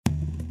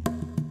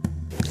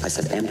I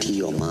said, empty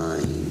your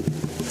mind.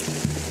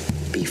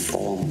 Be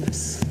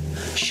formless,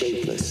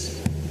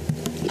 shapeless,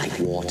 like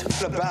water.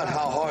 It's about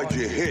how hard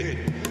you hit.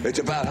 It's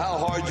about how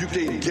hard you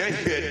can get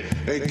hit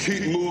and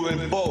keep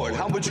moving forward.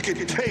 How much you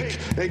can take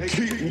and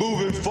keep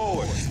moving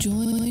forward.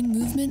 Join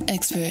movement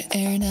expert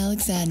Aaron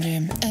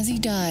Alexander as he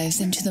dives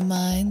into the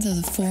minds of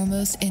the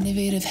foremost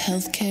innovative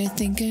healthcare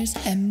thinkers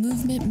and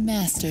movement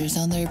masters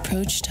on their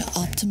approach to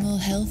optimal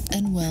health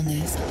and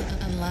wellness.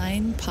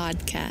 Align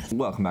Podcast.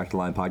 Welcome back to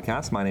Align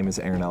Podcast. My name is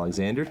Aaron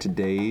Alexander.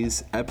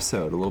 Today's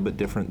episode, a little bit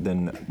different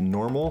than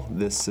normal.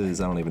 This is,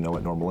 I don't even know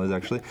what normal is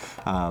actually,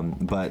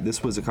 but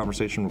this was a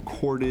conversation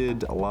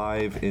recorded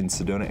live in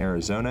Sedona,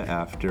 Arizona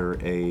after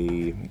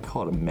you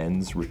call it a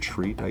men's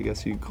retreat, I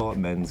guess you'd call it,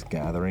 men's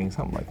gathering,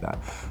 something like that.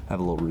 I have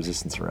a little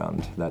resistance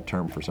around that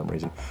term for some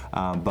reason.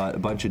 But a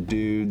bunch of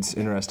dudes,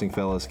 interesting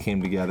fellows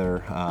came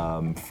together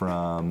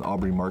from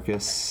Aubrey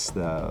Marcus,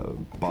 the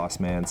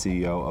boss man,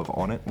 CEO of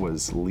Onnit,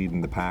 was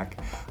leading the pack,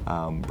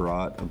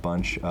 brought a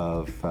bunch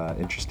of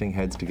interesting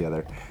heads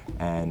together,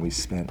 and we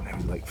spent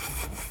like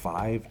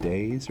 5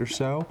 days or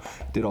so,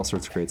 did all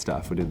sorts of great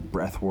stuff. We did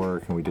breath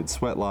work and we did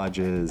sweat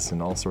lodges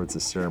and all sorts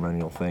of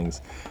ceremonial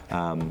things.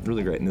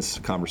 Really great. And this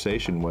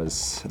conversation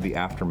was the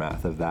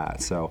aftermath of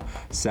that. So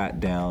sat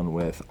down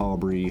with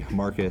Aubrey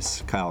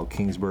Marcus, Kyle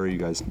Kingsbury, you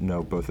guys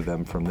know both of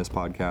them from this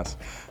podcast,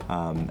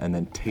 and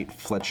then Tate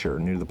Fletcher,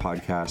 new to the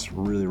podcast,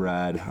 really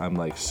rad. I'm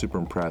like super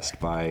impressed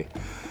by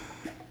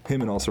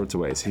him in all sorts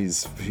of ways.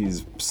 He's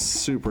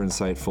super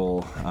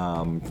insightful,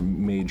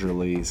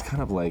 majorly. He's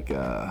kind of like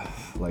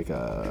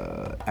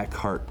a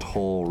Eckhart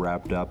Tolle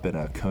wrapped up in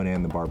a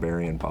Conan the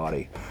Barbarian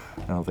body.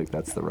 I don't think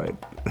that's the right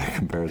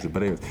comparison,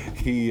 but anyways,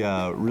 he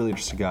really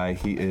interesting guy.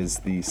 He is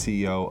the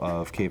CEO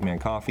of Caveman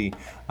Coffee,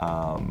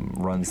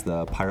 runs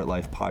the Pirate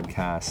Life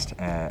podcast,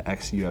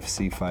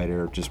 ex-UFC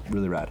fighter, just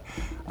really rad.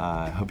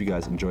 I hope you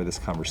guys enjoy this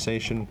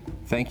conversation.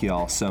 Thank you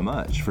all so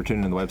much for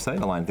tuning in to the website,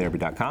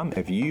 AlignTherapy.com.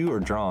 If you are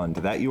drawn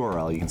to that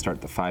URL, you can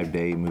start the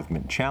 5-day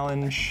movement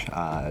challenge.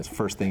 It's the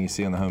first thing you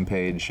see on the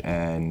homepage,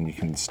 and you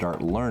can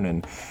start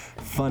learning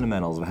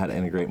fundamentals of how to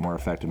integrate more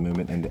effective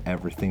movement into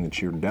everything that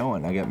you're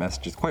doing. I get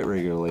messages quite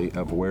regularly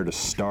of where to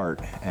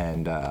start,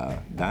 and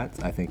that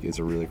I think is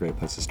a really great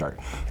place to start.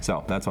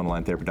 So that's on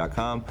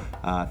AlignTherapy.com.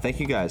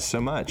 Thank you guys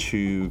so much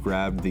who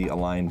grabbed the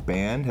Align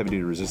band, heavy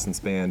duty resistance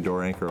band,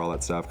 door anchor, all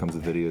that stuff, comes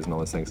with videos and all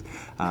those things.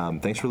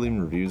 Thanks for leaving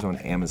reviews on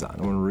Amazon.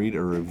 I want to read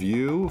a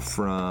review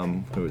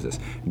from, who is this?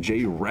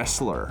 Jay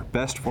Wrestler,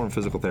 best form of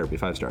physical therapy,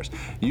 5 stars.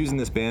 Using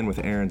this band with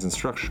Aaron's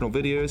instructional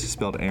videos. He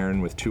spelled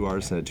Aaron with 2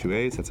 R's instead of 2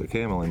 A's. That's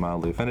okay, I'm only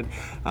mildly offended.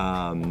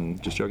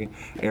 Just joking.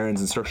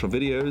 Aaron's instructional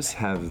videos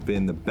have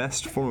been the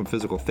best form of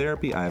physical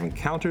therapy I have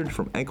encountered,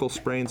 from ankle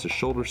sprains to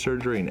shoulder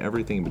surgery and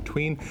everything in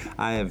between.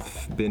 I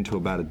have been to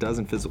about a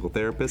dozen physical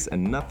therapists,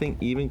 and nothing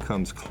even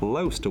comes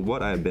close to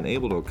what I have been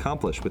able to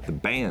accomplish with the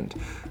band.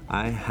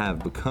 I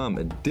have become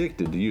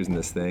addicted to using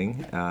this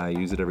thing. I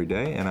use it every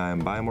day, and I am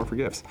buying more for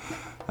gifts.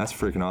 That's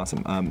freaking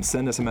awesome.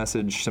 Send us a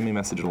message. Send me a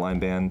message at Align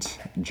Band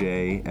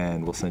J,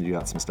 and we'll send you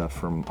out some stuff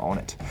from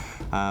Onnit.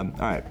 All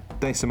right.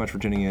 Thanks so much for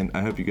tuning in.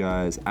 I hope you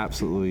guys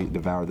absolutely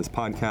devour this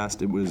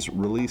podcast. It was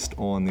released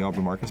on the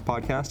Aubrey Marcus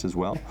podcast as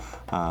well.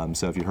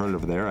 So if you heard it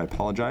over there, I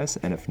apologize.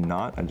 And if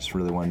not, I just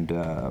really wanted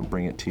to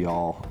bring it to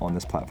y'all on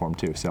this platform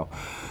too. So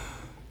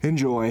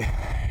enjoy.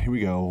 Here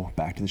we go.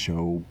 Back to the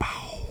show.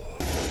 Pow.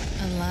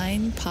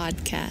 Align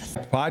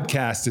Podcast.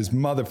 Podcast is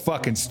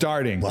motherfucking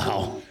starting.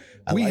 Wow.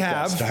 We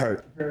have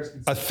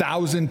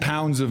 1,000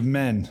 pounds of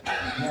men,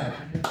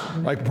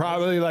 like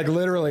probably like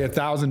literally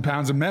 1,000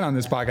 pounds of men on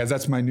this podcast.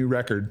 That's my new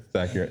record. It's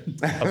accurate.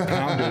 Of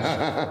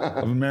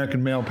poundage, of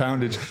American male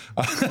poundage.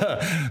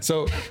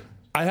 So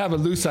I have a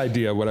loose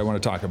idea of what I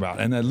want to talk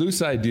about. And that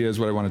loose idea is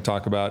what I want to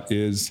talk about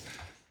is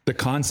the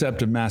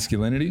concept of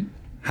masculinity,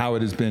 how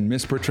it has been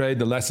misportrayed,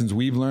 the lessons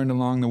we've learned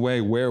along the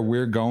way, where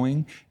we're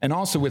going, and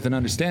also with an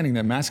understanding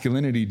that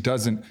masculinity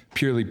doesn't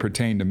purely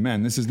pertain to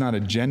men. This is not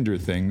a gender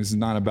thing. This is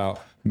not about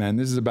men.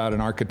 This is about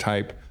an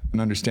archetype, an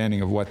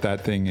understanding of what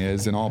that thing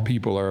is, and all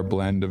people are a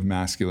blend of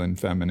masculine,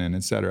 feminine,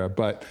 etc.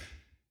 But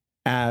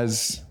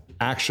as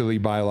actually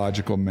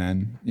biological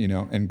men,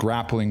 and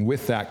grappling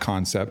with that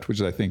concept,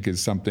 which I think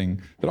is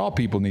something that all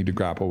people need to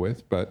grapple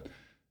with, but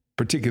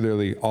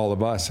particularly all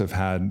of us have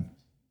had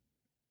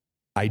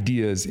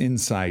ideas,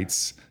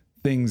 insights,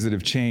 things that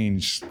have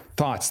changed,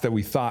 thoughts that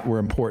we thought were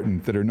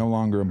important that are no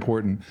longer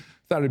important.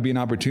 Thought it'd be an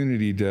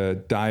opportunity to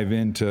dive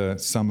into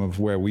some of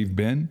where we've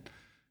been,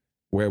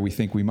 where we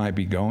think we might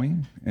be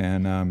going,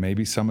 and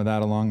maybe some of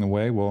that along the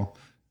way will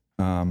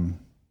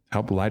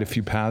help light a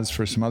few paths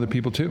for some other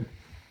people too.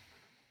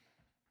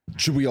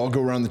 Should we all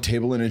go around the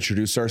table and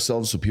introduce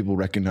ourselves so people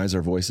recognize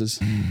our voices?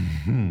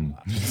 Mm-hmm.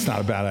 It's not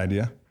a bad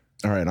idea.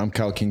 All right, I'm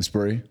Kyle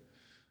Kingsbury.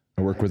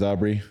 I work with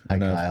Aubrey. Hi,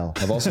 Kyle.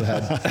 I've also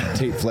had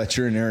Tate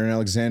Fletcher and Aaron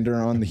Alexander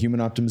on the Human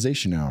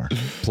Optimization Hour.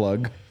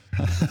 Plug.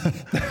 I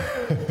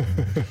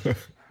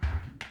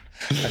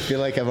feel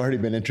like I've already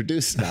been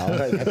introduced now.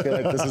 I feel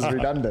like this is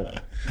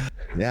redundant.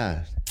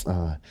 Yeah.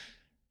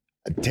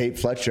 Tate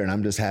Fletcher, and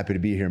I'm just happy to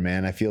be here,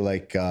 man. I feel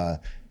like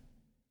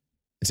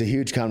it's a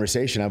huge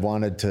conversation. I've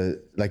wanted to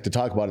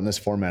talk about it in this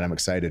format. I'm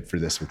excited for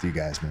this with you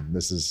guys, man.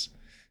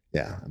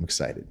 I'm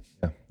excited.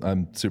 Yeah,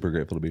 I'm super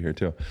grateful to be here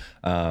too.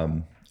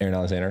 Aaron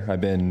Alexander.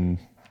 I've been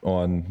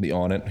on the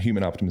On It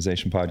Human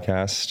Optimization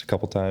podcast a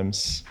couple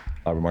times,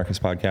 Robert Marcus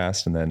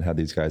podcast, and then had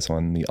these guys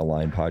on the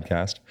Align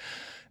podcast.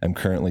 I'm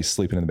currently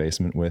sleeping in the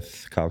basement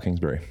with Kyle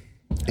Kingsbury.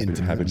 Happy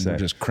to say. We're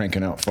just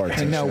cranking out farts.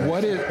 And now,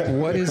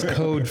 what is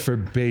code for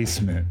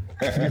basement?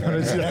 You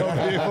want to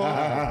tell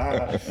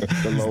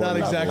people? It's not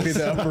exactly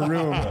the upper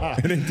room.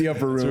 It ain't the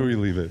upper room. That's where we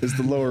leave it. It's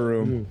the lower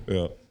room.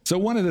 Yeah. So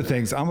one of the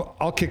things,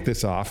 I'll kick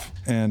this off,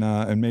 and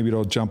maybe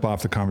it'll jump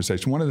off the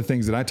conversation. One of the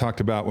things that I talked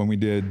about when we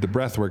did the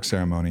breathwork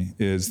ceremony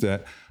is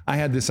that I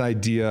had this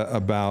idea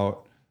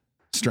about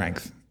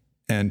strength.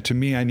 And to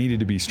me, I needed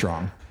to be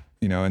strong,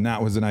 and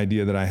that was an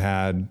idea that I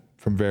had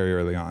from very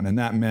early on. And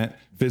that meant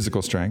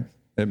physical strength.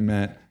 It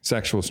meant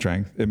sexual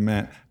strength. It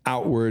meant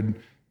outward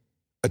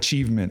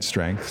achievement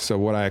strength. So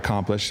what I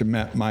accomplished, it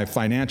meant my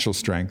financial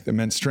strength. It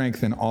meant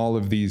strength in all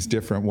of these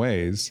different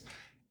ways.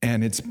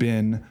 And it's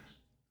been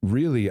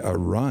really a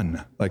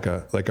run, like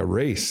a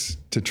race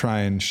to try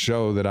and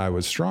show that I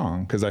was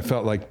strong, because I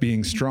felt like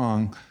being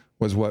strong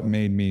was what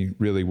made me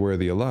really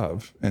worthy of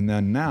love. And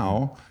then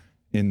now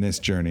in this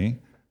journey,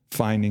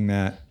 finding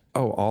that,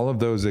 all of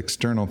those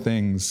external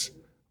things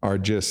are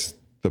just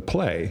the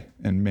play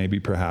and maybe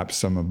perhaps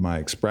some of my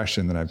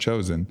expression that I've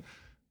chosen.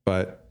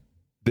 But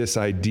this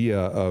idea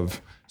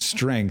of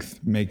strength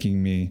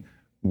making me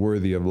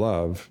worthy of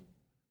love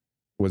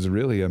was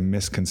really a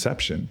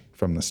misconception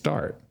from the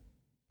start,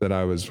 that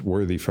I was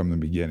worthy from the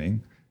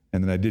beginning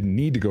and that I didn't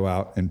need to go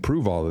out and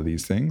prove all of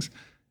these things.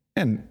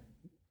 And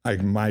I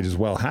might as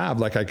well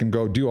have, I can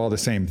go do all the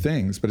same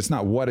things, but it's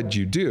not what did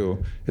you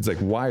do? It's like,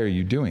 why are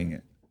you doing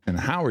it? And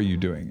how are you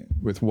doing it?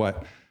 With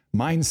what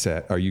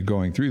mindset are you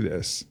going through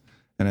this?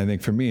 And I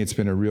think for me, it's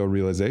been a real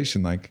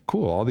realization,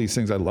 cool, all these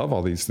things, I love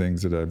all these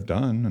things that I've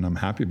done and I'm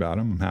happy about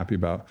them. I'm happy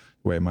about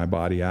the way my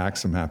body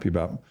acts. I'm happy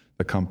about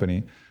the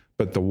company.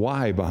 But the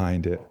why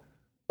behind it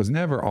was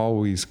never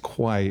always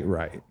quite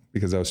right,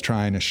 because I was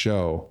trying to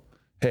show,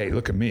 hey,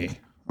 look at me.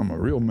 I'm a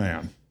real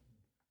man.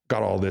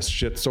 Got all this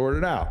shit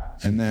sorted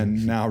out. And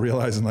then now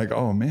realizing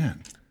oh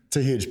man. It's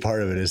a huge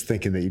part of it is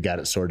thinking that you got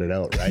it sorted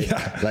out, right?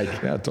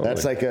 Yeah, totally.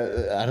 That's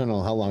I don't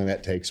know how long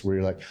that takes, where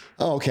you're like,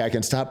 oh, okay, I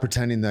can stop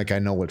pretending like I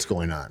know what's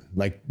going on.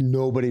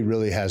 Nobody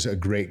really has a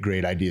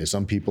great idea.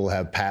 Some people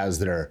have paths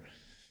that are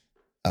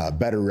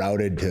better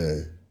routed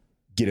to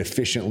get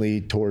efficiently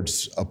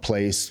towards a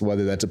place,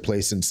 whether that's a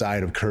place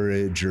inside of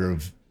courage or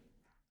of,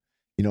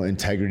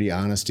 integrity,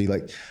 honesty.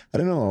 I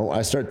don't know.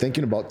 I start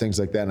thinking about things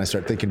like that, and I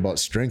start thinking about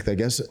strength. I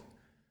guess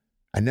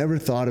I never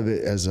thought of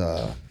it as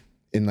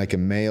in a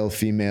male,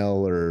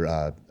 female, or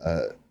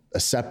a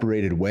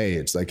separated way.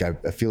 It's I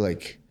feel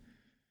like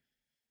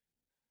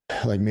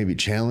maybe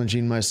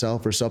challenging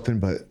myself or something.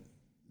 But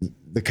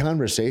the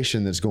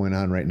conversation that's going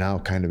on right now,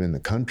 kind of in the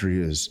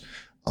country, is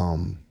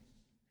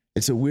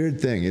it's a weird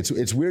thing.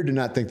 It's weird to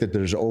not think that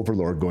there's an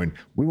overlord going,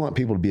 we want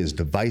people to be as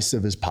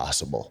divisive as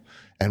possible.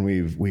 And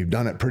we've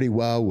done it pretty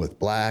well with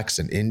blacks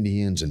and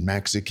Indians and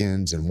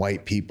Mexicans and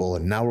white people.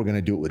 And now we're going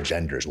to do it with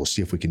genders. We'll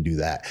see if we can do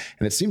that.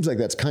 And it seems like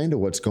that's kind of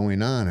what's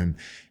going on.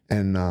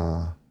 And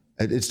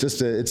it's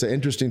just it's an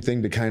interesting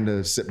thing to kind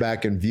of sit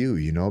back and view,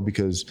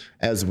 because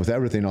as with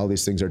everything, all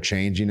these things are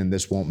changing and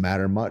this won't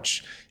matter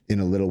much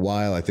in a little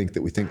while. I think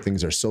that we think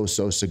things are so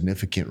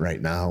significant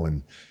right now.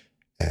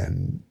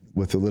 And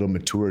with a little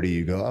maturity,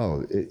 you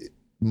go, it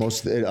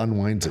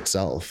unwinds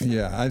itself.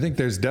 Yeah, I think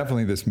there's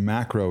definitely this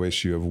macro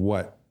issue of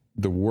what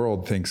the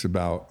world thinks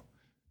about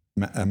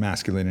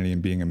masculinity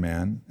and being a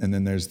man. And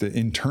then there's the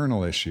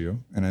internal issue.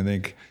 And I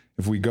think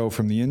if we go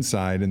from the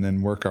inside and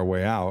then work our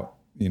way out,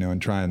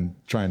 and try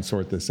and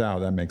sort this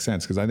out, that makes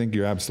sense. Because I think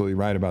you're absolutely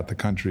right about the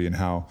country and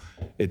how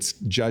it's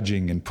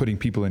judging and putting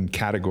people in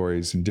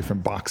categories and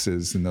different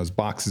boxes, and those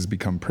boxes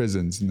become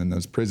prisons, and then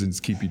those prisons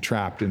keep you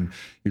trapped, and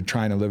you're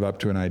trying to live up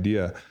to an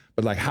idea.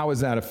 But how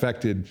has that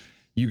affected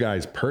you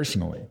guys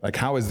personally?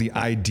 How has the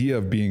idea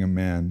of being a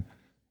man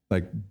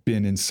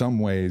been in some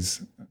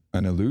ways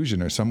an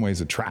illusion or some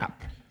ways a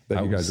trap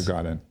that you guys have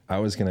got in? I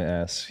was going to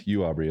ask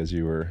you, Aubrey, as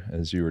you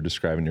were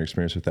describing your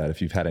experience with that,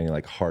 if you've had any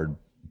hard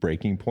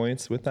breaking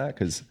points with that,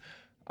 because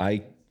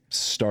I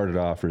started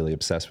off really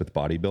obsessed with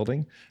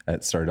bodybuilding.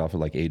 It started off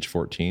at age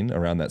 14.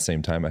 Around that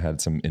same time, I had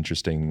some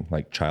interesting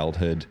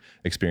childhood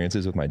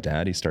experiences with my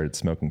dad. He started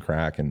smoking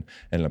crack and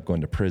ended up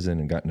going to prison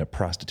and got into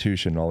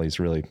prostitution, all these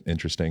really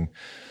interesting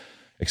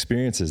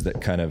experiences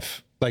that kind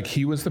of...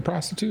 he was the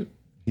prostitute?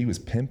 He was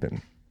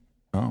pimping.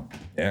 Oh.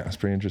 Yeah, it's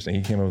pretty interesting.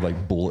 He came up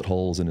with bullet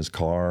holes in his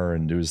car,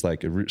 and it was a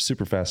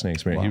super fascinating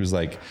experience. Wow. He was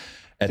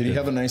Did he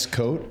have a nice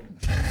coat?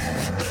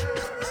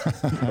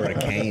 or a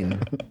cane.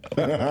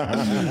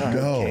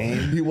 No,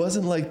 he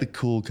wasn't like the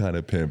cool kind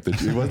of pimp.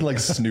 He wasn't like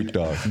Snoop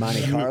Dogg.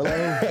 Monte Carlo?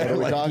 What are we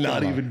Like, talking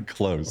not about? even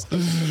close.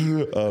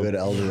 Good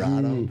El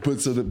Dorado.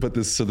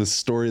 So the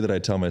story that I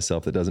tell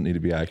myself that doesn't need to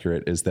be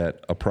accurate is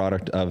that a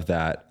product of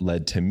that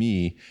led to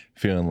me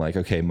feeling like,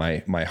 okay,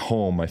 my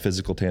home, my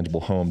physical,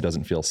 tangible home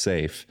doesn't feel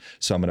safe.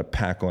 So I'm going to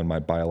pack on my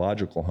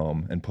biological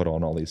home and put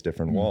on all these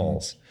different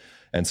walls.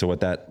 And so what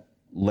that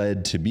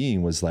led to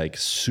being was like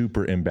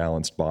super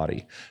imbalanced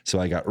body. So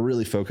I got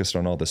really focused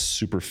on all the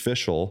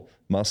superficial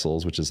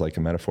muscles, which is like a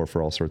metaphor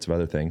for all sorts of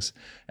other things.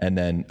 And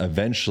then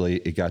eventually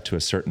it got to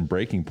a certain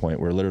breaking point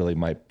where literally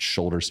my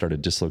shoulder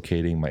started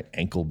dislocating, my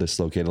ankle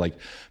dislocated. Like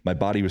my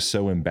body was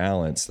so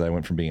imbalanced that I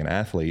went from being an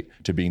athlete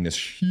to being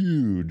this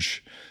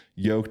huge,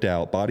 yoked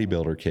out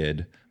bodybuilder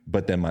kid.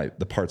 But then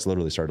the parts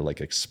literally started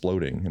like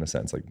exploding in a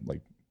sense,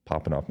 like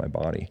popping off my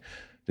body.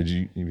 Have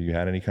you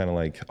had any kind of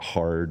like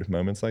hard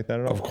moments like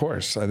that at all? Of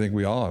course. I think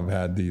we all have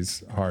had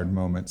these hard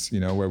moments,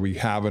 where we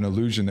have an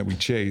illusion that we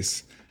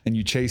chase, and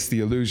you chase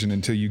the illusion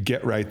until you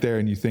get right there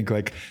and you think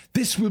like,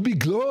 this will be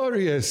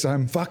glorious.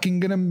 I'm fucking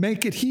going to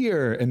make it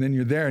here. And then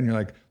you're there and you're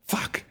like,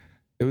 fuck,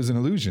 it was an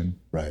illusion.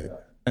 Right.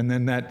 And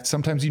then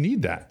sometimes you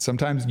need that.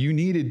 Sometimes you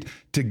needed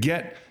to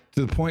get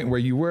to the point where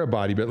you were a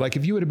bodybuilder. Like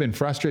if you would have been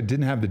frustrated,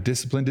 didn't have the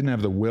discipline, didn't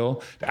have the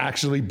will to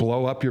actually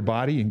blow up your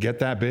body and get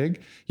that big,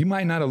 you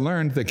might not have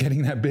learned that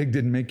getting that big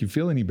didn't make you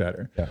feel any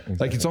better. Yeah, exactly.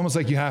 Like it's almost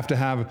like you have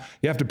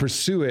to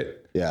pursue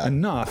it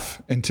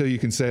enough until you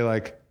can say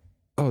like,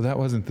 oh, that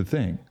wasn't the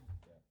thing.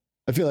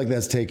 I feel like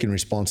that's taking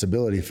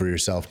responsibility for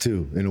yourself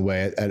too, in a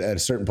way. At a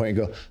certain point,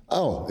 you go,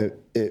 oh,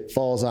 it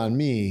falls on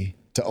me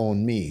to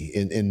own me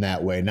in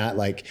that way. Not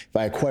like if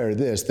I acquire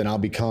this, then I'll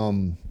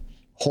become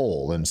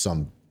whole in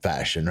some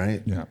fashion,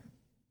 right? Yeah.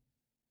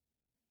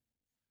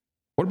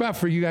 What about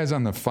for you guys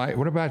on the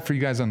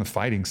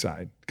fighting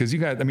side? Because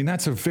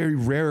that's a very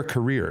rare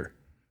career.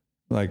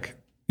 Like,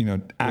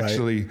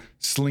 actually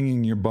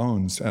slinging your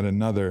bones at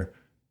another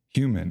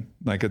human.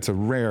 Like it's a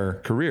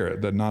rare career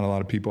that not a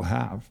lot of people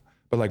have.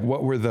 But like,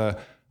 what were there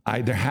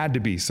had to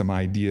be some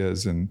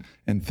ideas and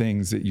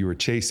things that you were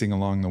chasing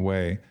along the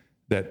way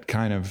that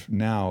kind of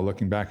now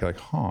looking back, like,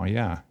 oh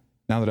yeah,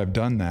 now that I've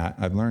done that,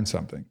 I've learned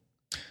something.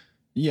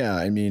 Yeah,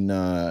 I mean,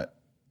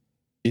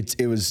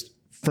 it was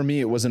for me.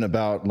 It wasn't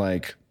about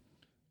like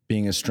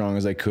being as strong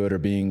as I could or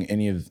being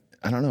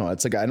I don't know.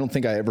 It's like I don't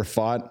think I ever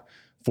fought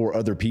for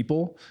other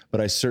people, but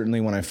I certainly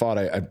when I fought,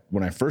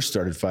 when I first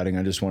started fighting,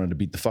 I just wanted to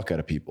beat the fuck out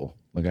of people.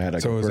 Like I had a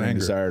burning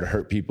desire to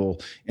hurt people,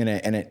 and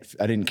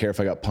I didn't care if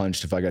I got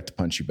punched if I got to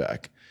punch you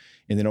back.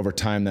 And then over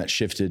time, that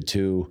shifted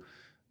to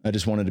I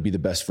just wanted to be the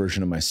best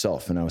version of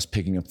myself, and I was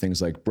picking up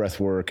things like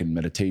breath work and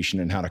meditation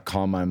and how to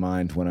calm my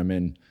mind when I'm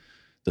in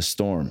the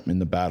storm, in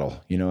the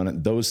battle,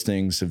 and those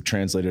things have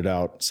translated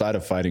outside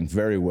of fighting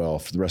very well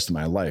for the rest of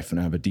my life. And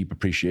I have a deep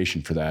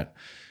appreciation for that.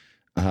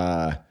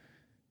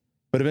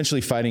 But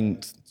eventually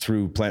fighting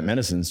through plant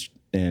medicines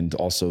and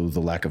also the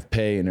lack of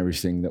pay and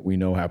everything that we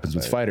know happens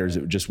with fighters,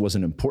 it just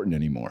wasn't important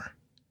anymore,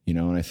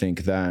 and I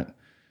think that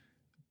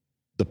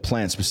the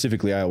plant,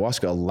 specifically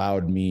ayahuasca,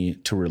 allowed me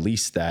to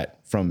release that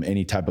from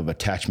any type of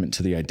attachment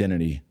to the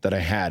identity that I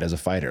had as a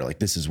fighter. Like,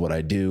 this is what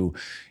I do.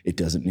 It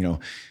doesn't,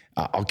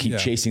 I'll keep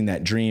chasing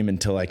that dream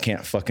until I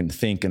can't fucking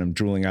think and I'm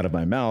drooling out of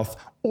my mouth.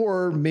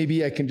 Or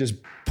maybe I can just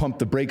pump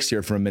the brakes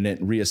here for a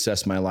minute and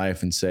reassess my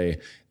life and say,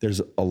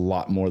 there's a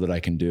lot more that I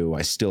can do.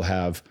 I still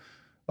have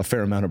a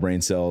fair amount of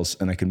brain cells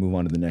and I can move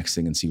on to the next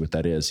thing and see what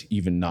that is,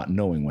 even not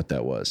knowing what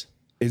that was.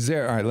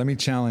 All right, let me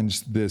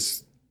challenge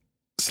this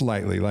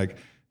slightly. Like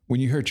when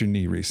you hurt your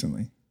knee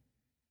recently,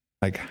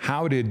 like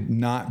how did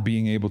not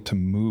being able to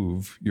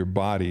move your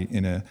body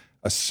in a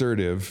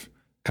assertive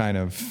kind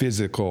of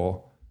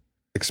physical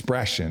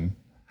expression,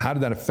 how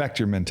did that affect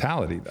your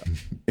mentality though?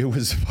 It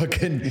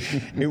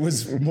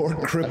was more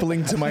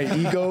crippling to my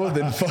ego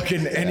than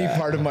fucking any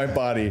part of my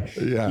body.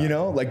 Yeah.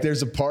 Like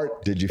there's a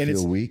part. Did you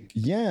feel weak?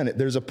 Yeah. And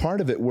there's a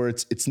part of it where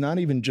it's not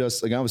even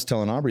just like I was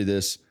telling Aubrey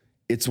this.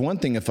 It's one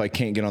thing if I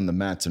can't get on the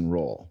mats and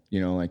roll,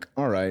 like,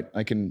 all right,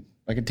 I can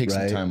take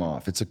some time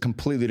off. It's a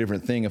completely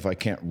different thing if I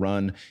can't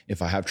run,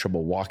 if I have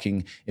trouble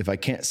walking, if I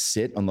can't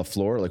sit on the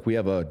floor. Like we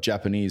have a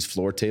Japanese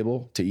floor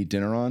table to eat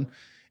dinner on,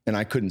 and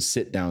I couldn't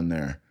sit down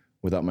there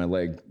without my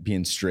leg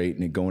being straight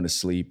and it going to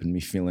sleep and me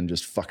feeling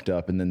just fucked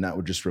up. And then that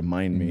would just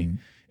remind me.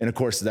 And of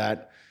course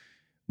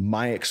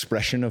my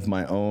expression of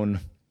my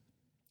own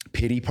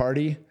pity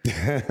party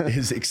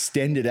is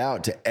extended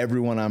out to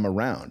everyone I'm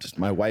around.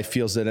 My wife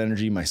feels that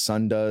energy. My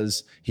son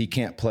does. He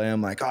can't play.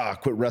 I'm like,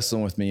 quit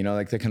wrestling with me,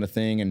 like that kind of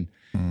thing. And,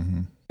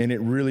 and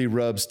it really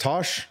rubs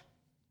Tosh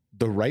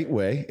the right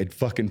way. It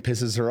fucking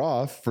pisses her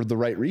off for the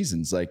right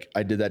reasons. Like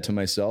I did that to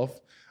myself.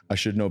 I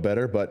should know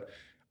better, but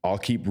I'll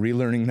keep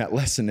relearning that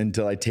lesson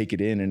until I take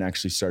it in and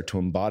actually start to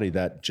embody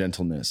that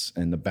gentleness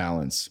and the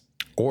balance.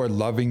 Or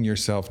loving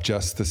yourself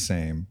just the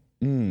same.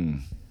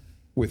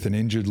 With an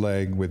injured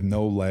leg, with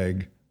no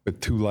leg, with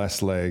 2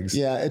 less legs.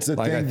 Yeah, it's the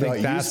like, thing I think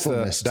about that's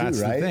usefulness that's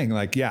too, right? the thing.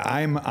 Like, yeah,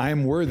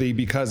 I'm worthy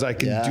because I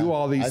can do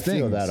all these I things.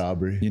 feel that,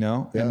 Aubrey. You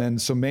know, Yep. and then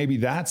so maybe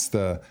that's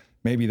the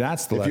If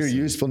your lesson.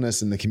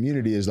 usefulness in the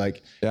community is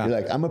like, you're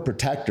like, I'm a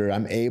protector,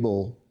 I'm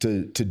able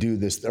to do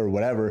this or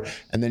whatever.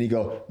 And then you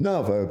go,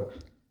 no, if a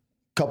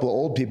couple of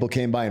old people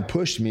came by and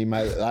pushed me,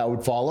 I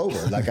would fall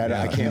over. Like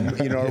I can't,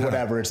 or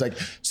whatever. It's like,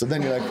 so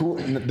then you're like,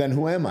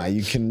 who am I?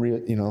 You can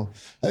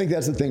I think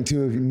that's the thing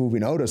too, of you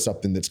moving out of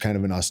something that's kind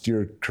of an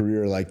austere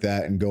career like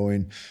that and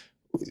going,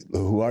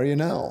 who are you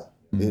now?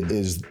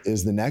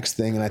 Is the next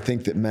thing. And I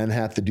think that men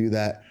have to do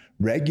that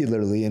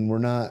regularly, and we're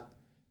not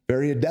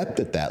very adept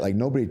at that. Like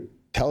nobody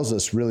tells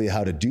us really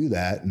how to do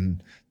that.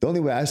 And the only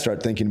way I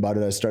start thinking about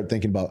it, I start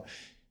thinking about,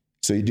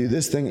 so you do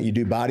this thing, you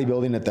do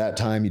bodybuilding at that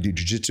time, you do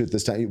jiu-jitsu at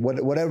this time,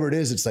 whatever it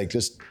is, it's like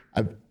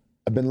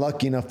I've been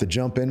lucky enough to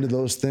jump into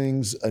those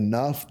things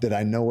enough that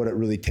I know what it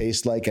really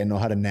tastes like. I know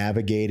how to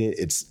navigate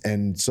it.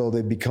 And so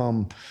they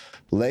become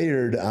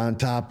layered on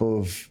top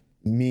of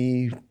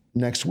me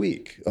next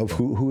week of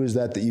who is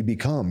that you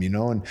become,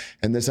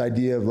 and this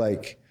idea of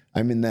like,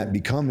 I'm in that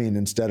becoming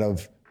instead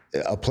of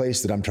a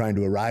place that I'm trying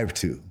to arrive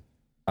to.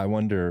 I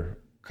wonder,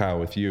 Kyle,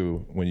 with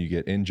you, when you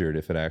get injured,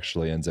 if it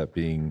actually ends up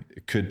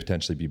it could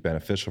potentially be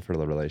beneficial for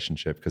the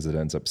relationship because it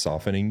ends up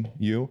softening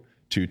you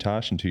to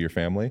Tosh and to your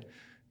family.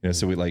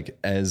 So we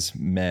as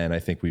men, I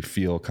think we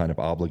feel kind of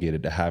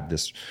obligated to have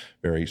this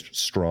very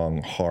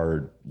strong,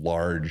 hard,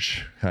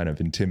 large, kind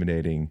of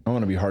intimidating. I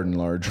want to be hard and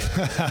large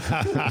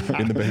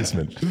in the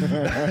basement.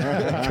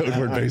 Code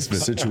word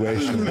basement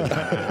situation.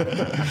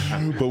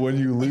 But when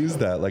you lose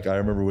that, I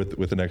remember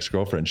with an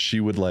ex-girlfriend, she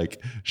would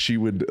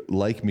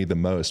like me the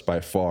most by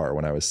far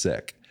when I was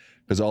sick.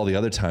 Because all the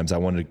other times I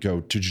wanted to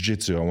go to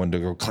jiu-jitsu, I wanted to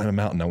go climb a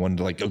mountain, I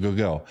wanted to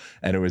go.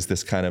 And it was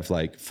this kind of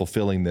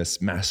fulfilling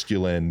this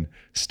masculine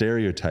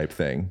stereotype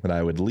thing that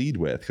I would lead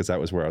with because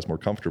that was where I was more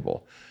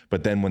comfortable.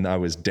 But then when I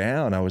was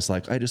down, I was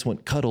like, I just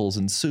want cuddles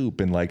and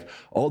soup and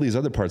all these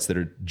other parts that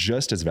are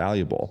just as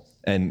valuable.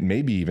 And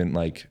maybe even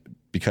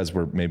because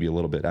we're maybe a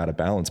little bit out of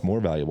balance, more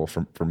valuable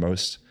for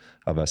most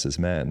of us as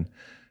men.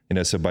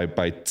 So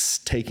by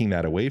taking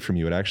that away from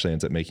you, it actually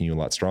ends up making you a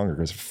lot stronger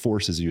because it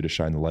forces you to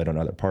shine the light on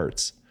other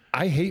parts.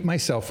 I hate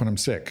myself when I'm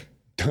sick.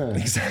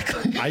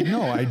 Exactly. I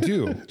know, I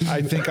do.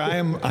 I think I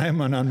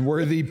am an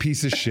unworthy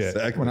piece of shit.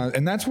 Exactly.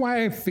 And that's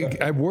why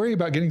I worry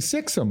about getting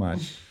sick so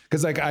much.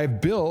 Because I've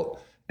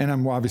built, and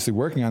I'm obviously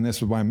working on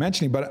this with why I'm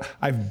mentioning, but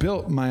I've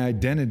built my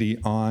identity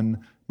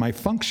on my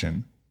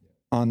function,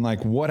 on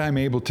what I'm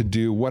able to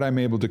do, what I'm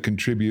able to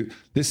contribute.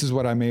 This is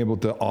what I'm able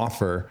to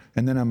offer.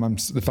 And then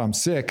if I'm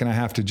sick and I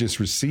have to just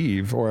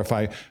receive, or if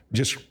I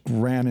just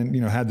ran and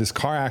had this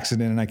car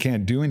accident and I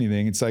can't do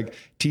anything, it's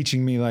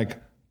teaching me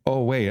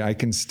oh wait, I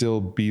can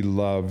still be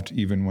loved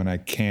even when I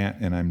can't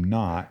and I'm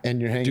not. And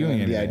you're hanging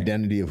on the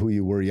identity of who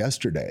you were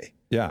yesterday.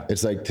 Yeah.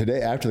 It's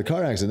today after the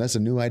car accident, that's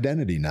a new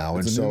identity now.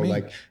 And so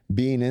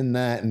being in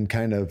that and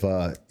kind of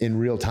in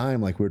real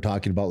time, we were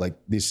talking about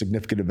these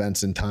significant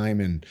events in time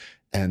and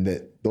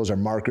that those are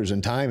markers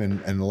in time.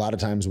 And a lot of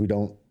times we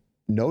don't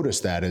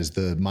notice that as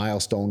the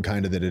milestone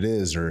kind of that it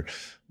is, or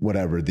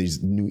whatever,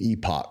 these new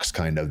epochs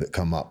kind of that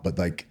come up. But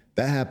that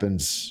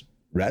happens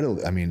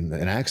readily. I mean,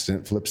 an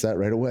accident flips that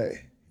right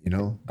away,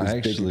 these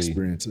big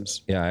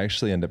experiences. Yeah, I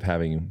actually end up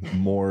having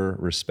more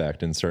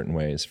respect in certain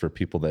ways for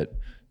people that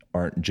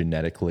aren't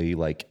genetically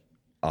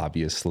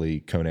obviously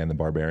Conan the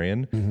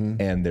Barbarian,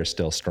 and they're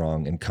still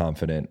strong and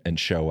confident and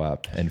show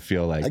up and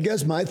feel I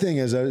guess my thing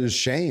is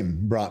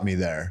shame brought me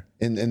there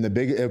in the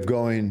big of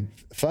going,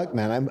 fuck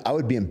man, I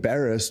would be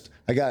embarrassed.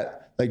 I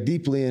got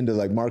deeply into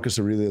Marcus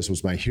Aurelius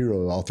was my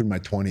hero all through my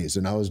 20s.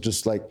 And I was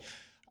just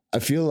I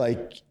feel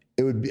like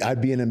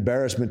I'd be an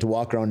embarrassment to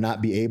walk around,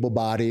 not be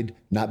able-bodied,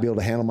 not be able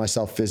to handle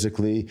myself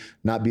physically,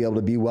 not be able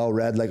to be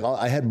well-read.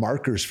 I had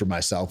markers for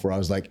myself where I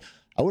was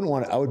I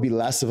would be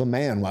less of a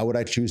man. Why would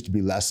I choose to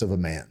be less of a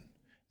man?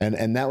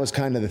 And that was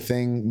kind of the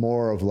thing,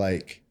 more of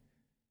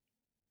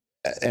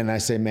and I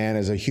say man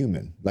as a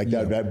human,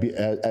 that'd be,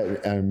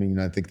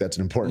 I think that's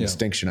an important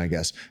distinction, I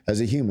guess.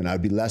 As a human,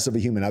 I'd be less of a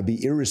human. I'd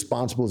be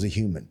irresponsible as a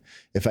human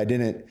if I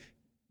didn't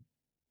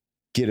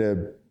get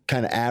a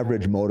kind of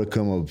average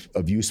modicum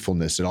of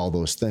usefulness at all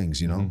those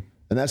things, And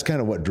that's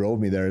kind of what drove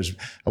me there. Is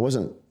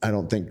I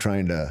don't think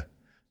trying to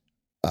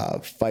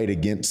fight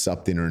against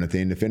something or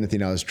anything. If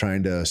anything, I was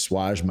trying to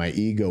assuage my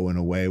ego in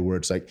a way where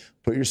it's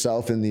put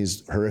yourself in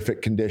these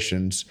horrific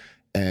conditions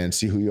and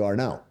see who you are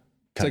now.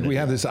 It's we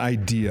have this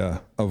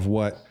idea of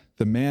what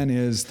the man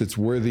is that's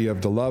worthy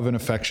of the love and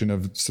affection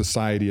of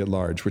society at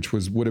large, which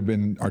would have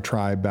been our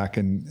tribe back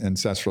in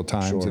ancestral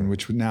times, and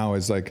which now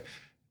is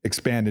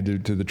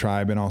expanded to the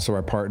tribe and also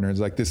our partners.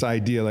 This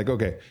idea,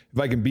 okay, if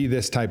I can be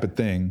this type of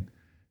thing,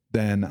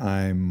 then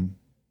I'm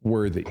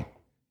worthy.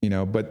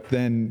 But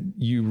then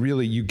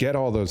you get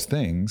all those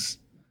things,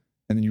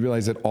 and then you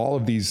realize that all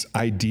of these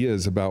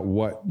ideas about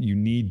what you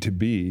need to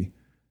be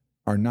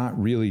are not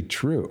really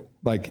true.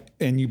 But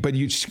you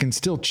can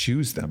still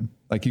choose them.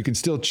 You can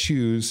still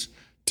choose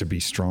to be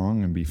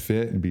strong and be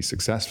fit and be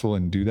successful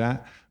and do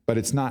that. But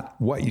it's not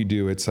what you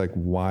do, it's like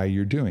why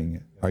you're doing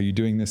it. Are you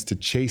doing this to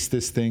chase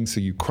this thing so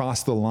you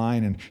cross the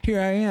line and here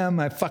I am,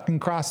 I fucking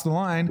crossed the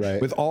line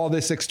with all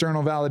this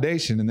external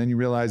validation, and then you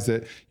realize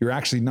that you're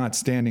actually not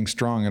standing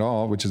strong at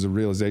all, which is a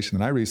realization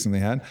that I recently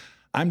had.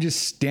 I'm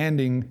just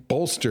standing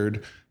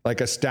bolstered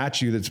like a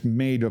statue that's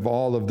made of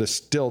all of the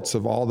stilts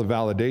of all the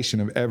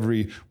validation of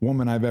every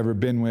woman I've ever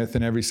been with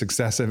and every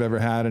success I've ever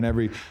had and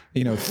every,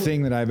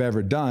 thing that I've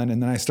ever done.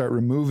 And then I start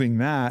removing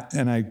that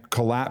and I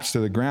collapse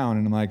to the ground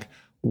and I'm like,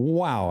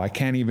 wow, I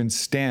can't even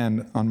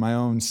stand on my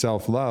own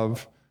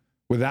self-love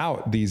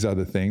without these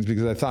other things,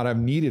 because I thought I've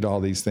needed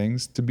all these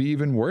things to be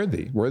even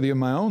worthy of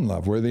my own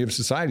love, worthy of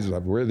society's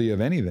love, worthy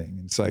of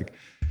anything. It's like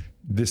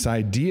this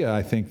idea,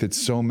 I think, that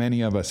so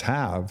many of us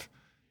have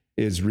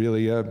is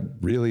really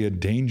a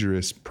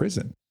dangerous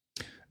prison.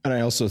 And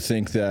I also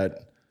think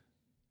that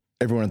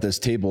everyone at this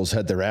table has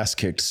had their ass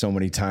kicked so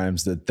many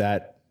times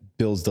that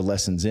builds the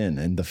lessons in,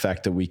 and the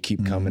fact that we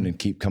keep coming and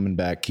keep coming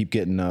back, keep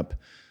getting up,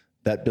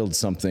 that builds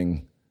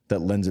something that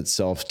lends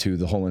itself to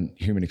the whole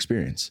human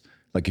experience.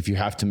 Like if you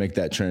have to make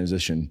that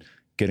transition,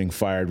 getting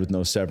fired with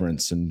no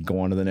severance and go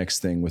on to the next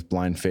thing with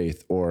blind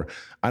faith, or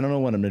I don't know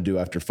what I'm going to do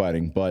after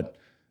fighting, but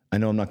I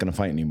know I'm not going to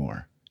fight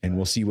anymore and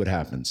we'll see what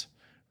happens,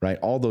 right?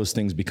 All those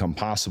things become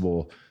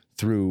possible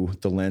through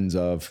the lens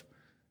of,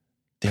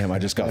 damn, I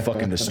just got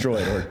fucking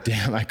destroyed, or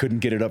damn, I couldn't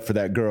get it up for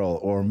that girl,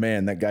 or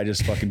man, that guy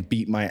just fucking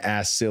beat my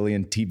ass silly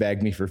and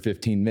teabagged me for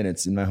 15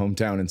 minutes in my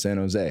hometown in San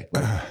Jose.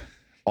 Like,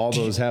 all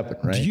those happen,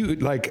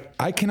 right?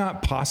 I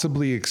cannot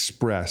possibly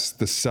express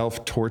the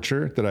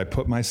self-torture that I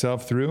put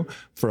myself through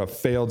for a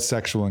failed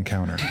sexual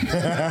encounter. Do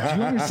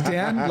you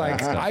understand?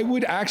 Like, I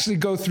would actually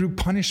go through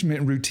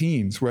punishment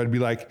routines where I'd be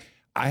like,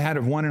 I had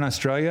one in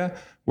Australia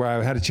where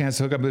I had a chance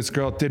to hook up with this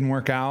girl. It didn't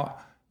work out.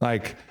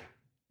 Like,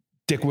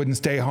 dick wouldn't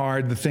stay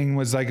hard. The thing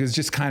was like, it was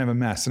just kind of a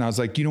mess. And I was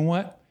like, you know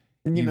what?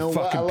 You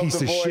fucking piece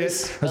of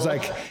shit. I was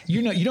like,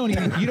 you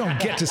don't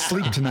get to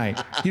sleep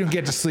tonight. You don't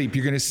get to sleep.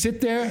 You're going to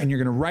sit there and you're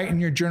going to write in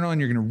your journal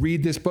and you're going to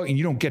read this book and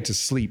you don't get to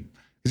sleep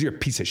because you're a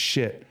piece of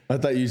shit. I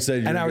thought you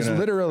said, I was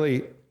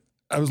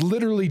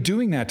literally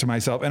doing that to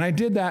myself. And I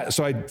did that.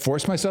 So I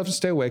forced myself to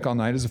stay awake all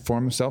night as a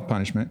form of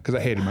self-punishment because I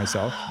hated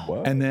myself.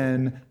 Wow. And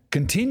then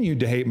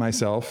continued to hate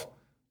myself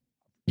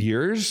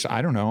years.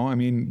 I don't know. I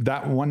mean,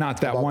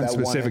 not that one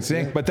specific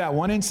thing, but that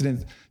one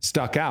incident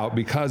stuck out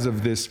because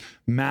of this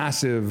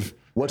massive.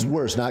 What's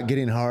worse, not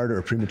getting hard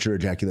or premature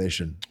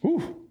ejaculation?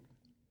 Ooh.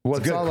 Well,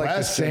 it's all like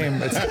the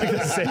same. It's like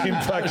the same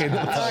fucking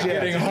shit.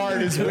 Getting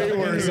hard is way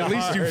worse. At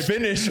least you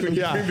finish when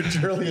you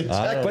prematurely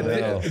eject. But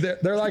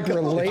they're like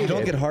related. If you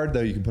don't get hard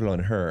though, you can put it on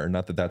her.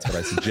 Not that that's what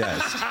I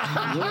suggest.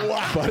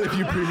 But if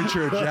you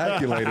premature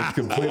ejaculate, it's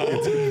completely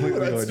on you.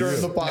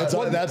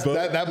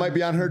 That might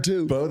be on her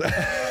too. Both. It's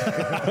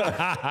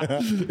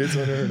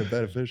on her in a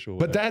beneficial way.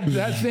 But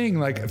that thing,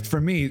 like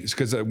for me, it's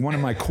because one of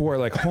my core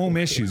like home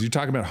issues. You're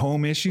talking about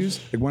home issues.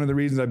 Like one of the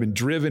reasons I've been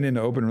driven into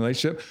open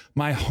relationship,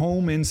 my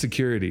home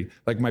insecurity.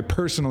 Like my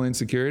personal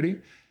insecurity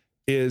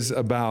is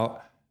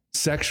about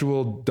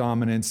sexual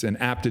dominance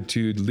and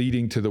aptitude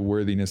leading to the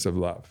worthiness of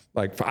love.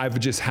 Like I've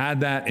just had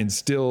that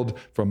instilled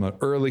from an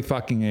early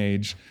fucking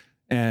age.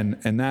 And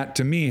that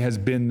to me has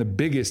been the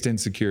biggest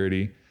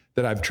insecurity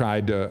that I've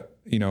tried to,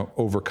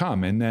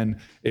 overcome. And then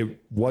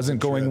it wasn't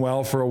going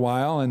well for a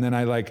while. And then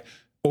I like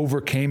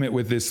overcame it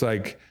with this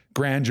like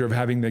grandeur of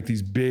having like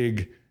these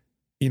big,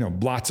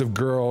 lots of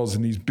girls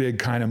and these big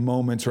kind of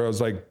moments where I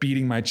was like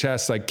beating my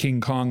chest like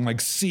King Kong,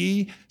 like,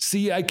 see,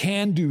 I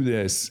can do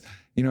this.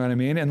 You know what I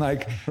mean? And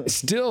like,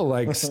 still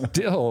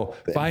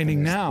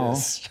finding now,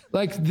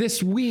 like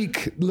this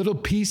week, little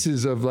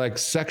pieces of like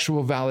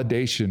sexual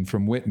validation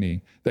from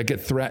Whitney that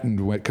get threatened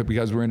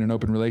because we're in an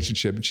open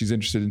relationship and she's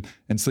interested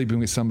in sleeping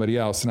with somebody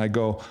else. And I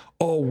go,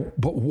 oh,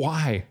 but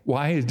why?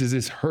 Why does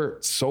this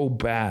hurt so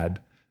bad?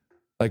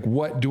 Like,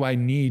 what do I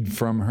need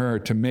from her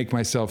to make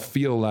myself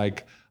feel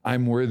like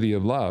I'm worthy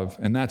of love?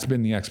 And that's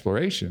been the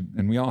exploration.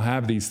 And we all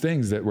have these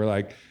things that we're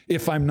like,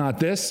 if I'm not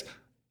this,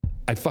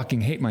 I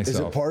fucking hate myself. Is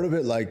it part of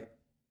it like,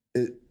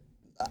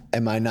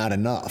 am I not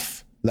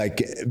enough?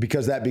 Like,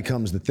 because that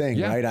becomes the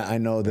thing, right? I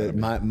know that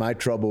my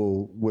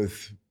trouble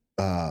with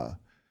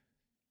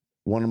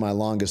one of my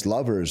longest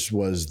lovers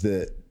was,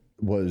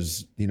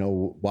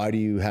 why do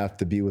you have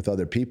to be with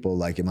other people?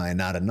 Like, am I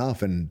not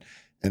enough? And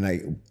I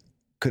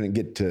couldn't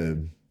get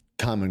to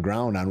common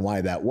ground on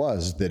why that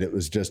was, that it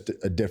was just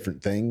a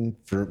different thing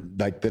for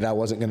like, that I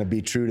wasn't going to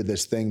be true to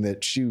this thing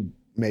that she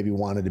maybe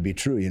wanted to be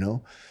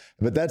true,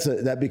 but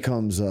that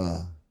becomes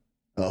a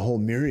whole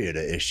myriad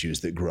of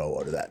issues that grow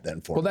out of that then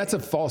for me. That's a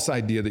false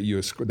idea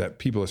that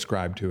people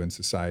ascribe to in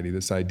society,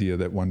 this idea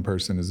that one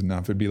person is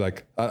enough. It'd be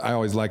like, I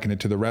always liken it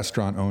to the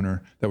restaurant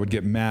owner that would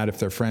get mad if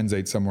their friends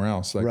ate somewhere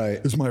else. Like,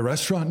 right. Is my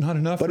restaurant not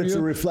enough for you? But it's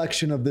a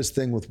reflection of this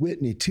thing with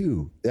Whitney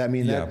too. I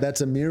mean,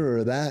 that's a mirror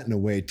of that in a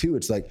way too.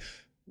 It's like,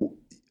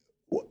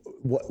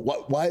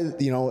 why,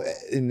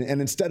 and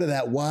instead of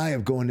that why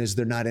of going, is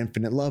there not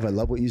infinite love? I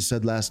love what you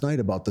said last night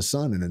about the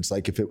sun. And it's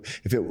like, if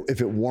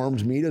it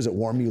warms me, does it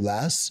warm you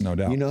less? No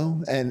doubt.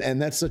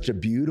 And that's such a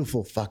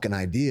beautiful fucking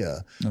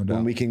idea. No doubt.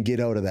 When we can get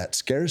out of that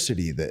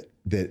scarcity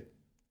that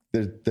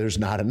there's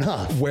not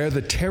enough. Where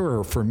the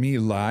terror for me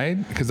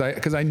lied, because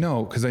I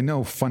know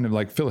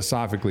like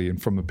philosophically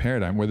and from the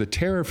paradigm, where the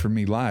terror for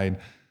me lied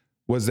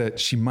was that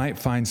she might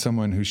find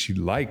someone who she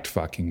liked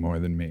fucking more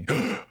than me.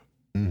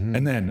 Mm-hmm.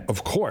 And then,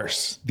 of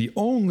course, the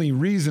only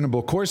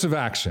reasonable course of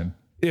action,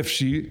 if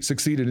she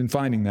succeeded in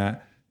finding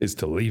that, is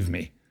to leave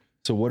me.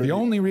 So what are the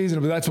only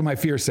reasonable, that's what my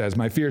fear says.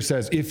 My fear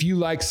says, if you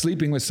like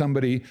sleeping with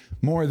somebody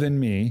more than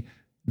me,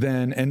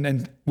 then,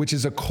 and which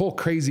is a whole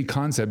crazy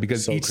concept,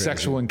 because each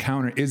sexual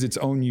encounter is its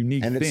own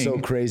unique thing. And it's so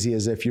crazy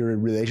as if your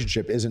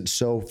relationship isn't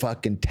so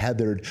fucking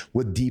tethered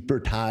with deeper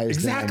ties.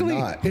 Exactly. Than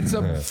not. It's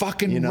a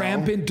fucking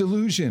rampant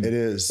delusion. It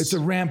is. It's a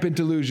rampant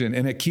delusion.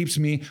 And it keeps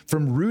me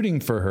from rooting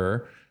for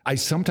her. I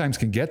sometimes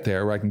can get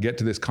there where I can get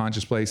to this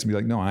conscious place and be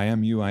like, no, I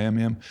am you, I am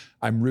him.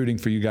 I'm rooting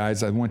for you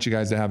guys. I want you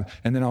guys to have,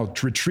 and then I'll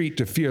retreat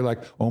to fear,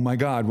 like, oh my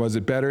God, was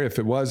it better? If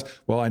it was,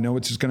 well, I know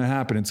it's just going to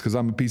happen. It's because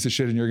I'm a piece of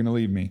shit and you're going to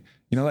leave me.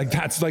 Like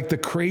that's like the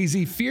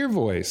crazy fear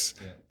voice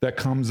that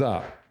comes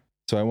up.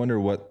 So I wonder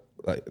what,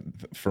 like,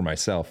 for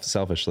myself,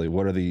 selfishly,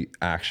 what are the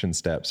action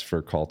steps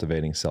for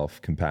cultivating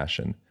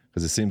self-compassion?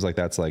 Because it seems like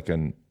that's like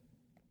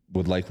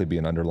would likely be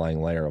an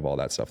underlying layer of all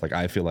that stuff. Like,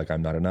 I feel like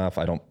I'm not enough.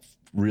 I don't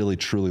really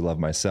truly love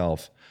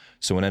myself.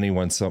 So when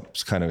anyone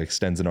kind of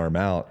extends an arm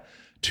out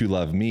to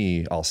love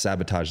me, I'll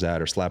sabotage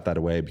that or slap that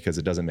away because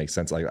it doesn't make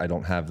sense. Like, I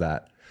don't have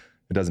that.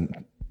 It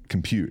doesn't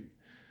compute.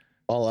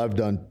 All I've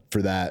done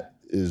for that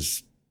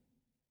is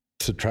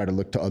to try to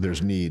look to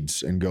others'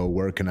 needs and go,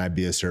 where can I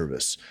be of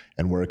service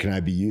and where can I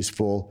be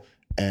useful?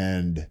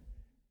 And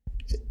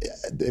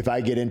if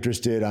I get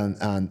interested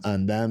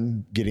on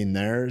them getting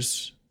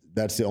theirs,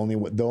 that's the only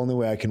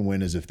way I can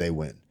win is if they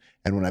win.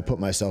 And when I put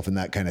myself in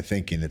that kind of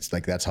thinking, it's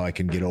like, that's how I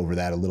can get over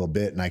that a little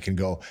bit. And I can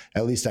go,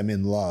 at least I'm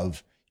in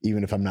love,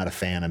 even if I'm not a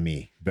fan of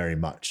me very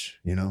much,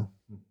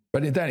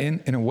 But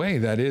in a way,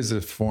 that is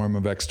a form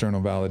of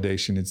external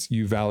validation. It's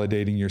you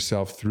validating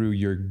yourself through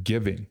your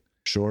giving.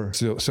 Sure.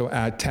 So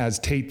as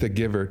Tate the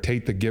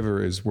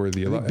giver is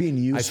worthy of love. Being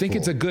useful. I think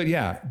it's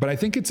but I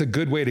think it's a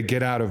good way to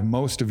get out of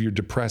most of your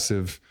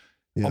depressive,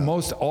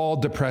 almost all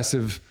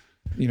depressive,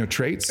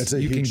 traits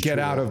you can get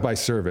out of by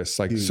service.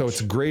 So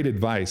it's great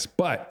advice,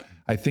 but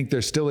I think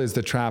there still is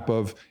the trap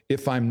of,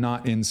 if I'm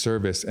not in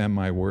service, am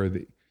I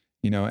worthy?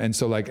 And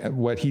so like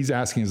what he's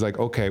asking is like,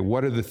 okay,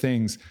 what are the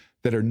things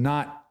that are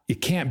not,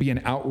 it can't be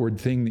an outward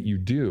thing that you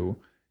do.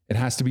 It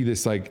has to be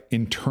this like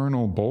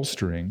internal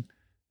bolstering,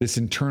 this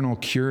internal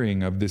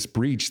curing of this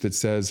breach that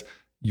says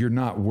you're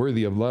not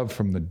worthy of love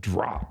from the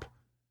drop.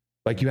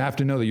 Like you have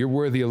to know that you're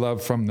worthy of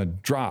love from the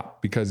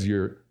drop because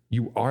you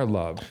are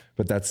love.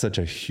 But that's such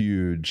a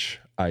huge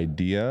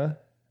idea.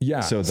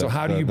 Yeah. So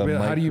how do you build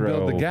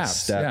the gaps?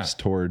 Steps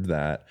toward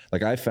that.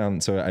 Like I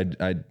found, so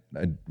I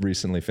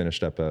recently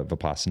finished up a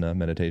Vipassana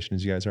meditation,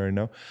 as you guys already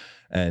know.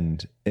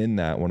 And in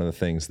that, one of the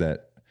things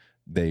that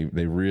they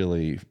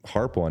really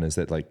harp on is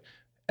that like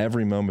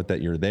every moment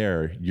that you're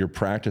there, you're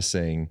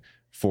practicing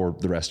for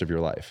the rest of your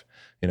life.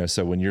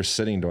 So when you're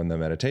sitting doing the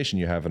meditation,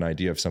 you have an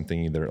idea of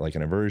something, either like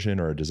an aversion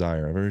or a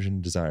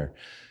desire.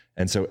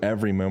 And so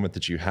every moment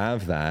that you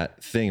have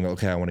that thing,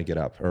 okay, I want to get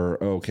up,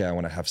 or okay, I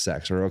want to have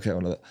sex, or okay, I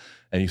want to,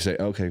 and you say,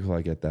 okay, cool,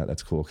 I get that.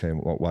 That's cool. Okay,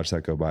 well, watch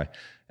that go by.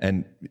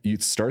 And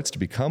it starts to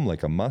become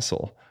like a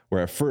muscle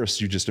where at first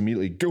you just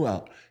immediately go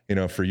out,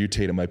 for you,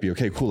 Tate, it might be,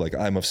 okay, cool. Like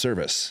I'm of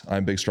service.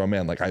 I'm big, strong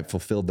man. Like I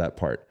fulfilled that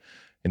part,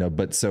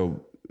 but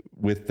so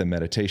with the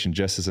meditation,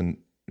 just as an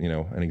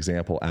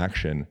example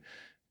action,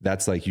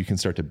 that's like, you can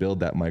start to build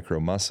that micro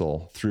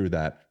muscle through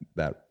that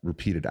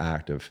repeated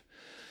act of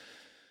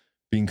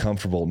being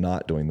comfortable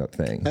not doing that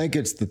thing. I think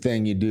it's the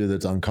thing you do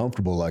that's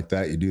uncomfortable like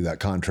that. You do that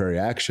contrary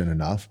action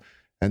enough,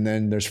 and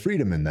then there's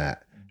freedom in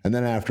that. And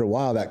then after a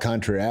while, that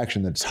contrary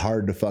action that's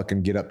hard to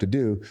fucking get up to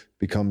do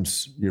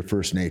becomes your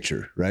first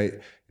nature, right?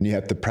 And you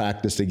have to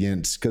practice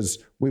against, because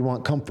we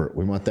want comfort.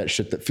 We want that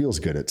shit that feels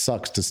good. It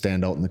sucks to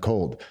stand out in the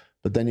cold.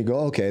 But then you go,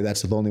 okay,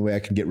 that's the only way I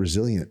can get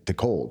resilient to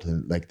cold.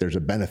 And like, there's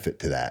a benefit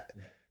to that.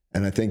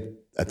 And I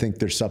think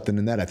there's something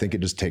in that. I think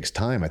it just takes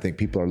time. I think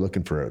people are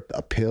looking for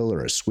a pill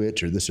or a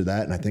switch or this or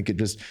that. And I think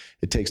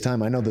it takes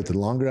time. I know that the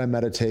longer I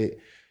meditate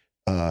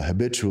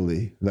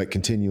habitually, like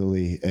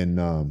continually in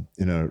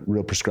a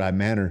real prescribed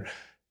manner,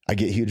 I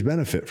get huge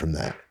benefit from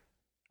that.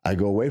 I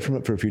go away from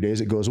it for a few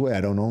days. It goes away.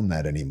 I don't own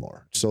that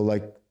anymore. So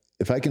like,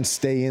 if I can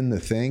stay in the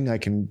thing, I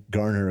can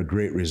garner a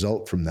great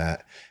result from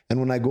that. And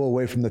when I go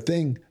away from the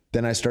thing,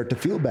 then I start to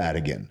feel bad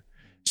again.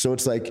 So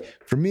it's like,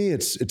 for me,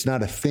 it's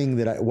not a thing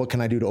that what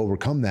can I do to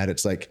overcome that?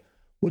 It's like,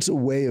 what's a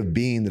way of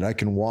being that I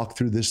can walk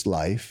through this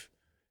life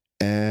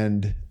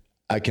and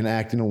I can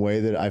act in a way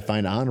that I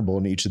find honorable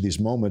in each of these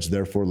moments,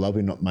 therefore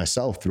loving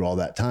myself through all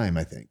that time,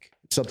 I think.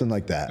 Something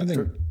like that. I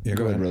think,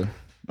 go ahead, brother.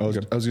 I was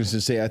going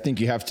to say, I think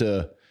you have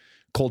to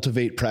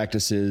cultivate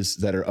practices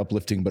that are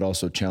uplifting but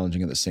also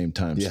challenging at the same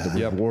time. So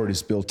the reward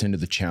is built into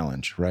the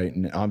challenge, right?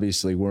 And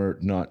obviously we're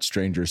not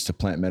strangers to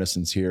plant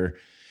medicines here.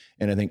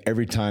 And I think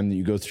every time that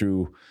you go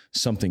through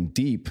something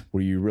deep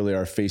where you really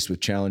are faced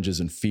with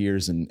challenges and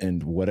fears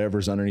and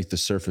whatever's underneath the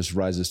surface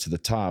rises to the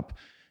top,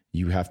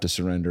 you have to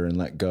surrender and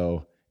let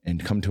go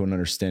and come to an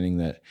understanding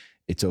that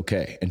it's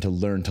okay, and to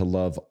learn to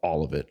love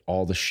all of it,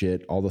 all the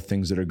shit, all the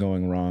things that are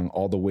going wrong,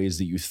 all the ways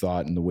that you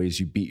thought and the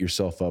ways you beat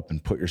yourself up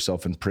and put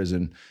yourself in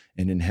prison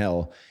and in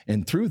hell.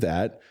 And through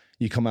that,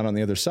 you come out on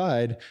the other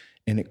side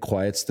and it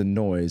quiets the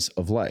noise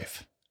of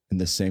life.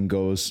 And the same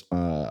goes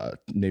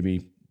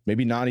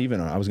maybe not even,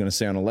 I was going to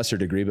say on a lesser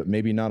degree, but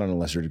maybe not on a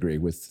lesser degree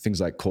with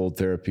things like cold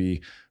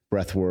therapy,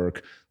 breath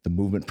work, the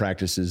movement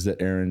practices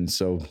that Aaron's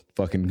so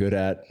fucking good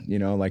at, you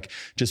know, like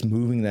just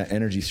moving that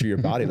energy through your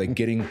body, like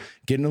getting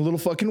a little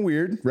fucking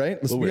weird, right?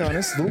 Let's be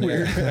honest, a little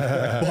weird,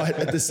 but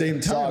at the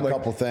same time, saw a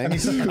couple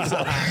things.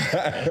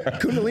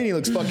 Kundalini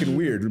looks fucking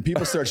weird when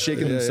people start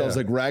shaking themselves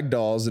like rag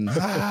dolls and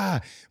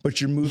but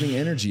you're moving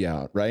energy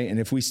out, right? And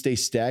if we stay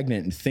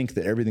stagnant and think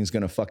that everything's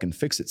going to fucking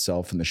fix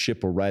itself and the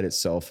ship will right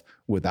itself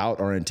without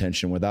our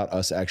intention, without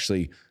us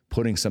actually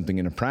putting something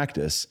into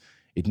practice,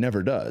 it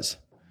never does.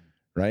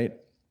 Right?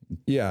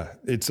 Yeah.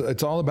 It's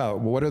all about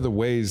what are the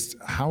ways,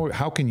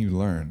 how can you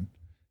learn?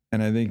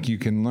 And I think you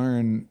can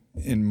learn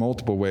in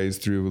multiple ways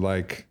through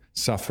like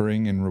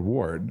suffering and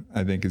reward.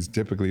 I think is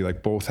typically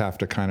like both have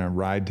to kind of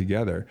ride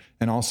together,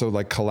 and also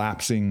like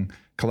collapsing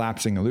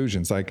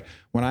illusions. Like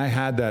when I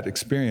had that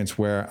experience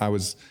where I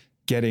was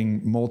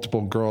getting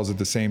multiple girls at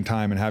the same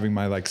time and having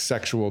my like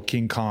sexual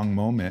King Kong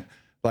moment,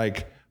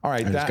 like, all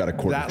right, that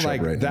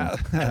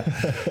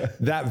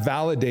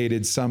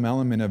validated some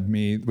element of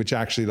me, which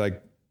actually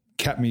like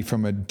kept me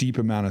from a deep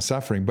amount of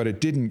suffering, but it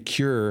didn't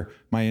cure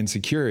my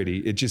insecurity.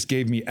 It just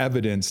gave me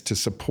evidence to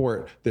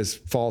support this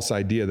false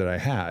idea that I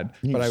had.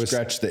 But I was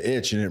scratched the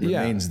itch and it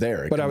remains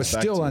there. But I was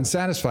still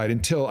unsatisfied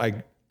until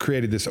I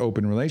created this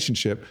open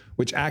relationship,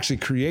 which actually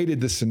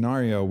created the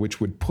scenario which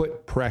would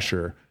put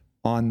pressure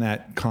on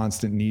that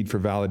constant need for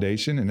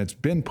validation. And it's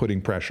been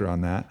putting pressure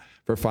on that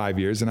for 5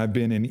 years. And I've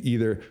been in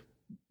either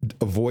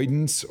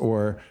avoidance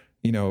or,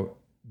 you know,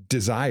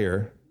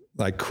 desire,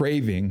 like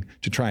craving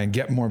to try and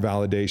get more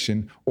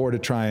validation or to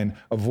try and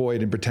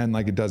avoid and pretend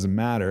like it doesn't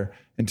matter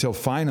until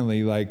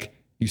finally, like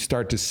you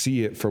start to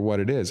see it for what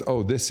it is.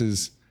 Oh,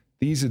 these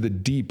are the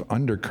deep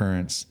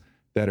undercurrents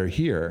that are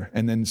here.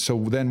 And then,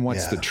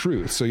 what's the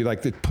truth? So you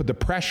like the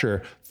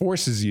pressure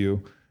forces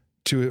you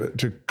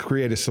to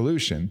create a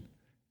solution.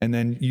 And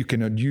then you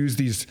can use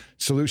these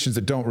solutions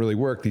that don't really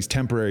work, these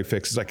temporary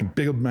fixes. I can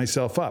build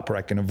myself up, or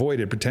I can avoid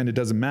it, pretend it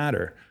doesn't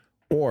matter.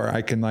 Or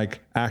I can like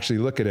actually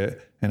look at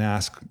it and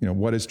ask, you know,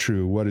 what is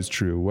true? What is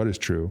true? What is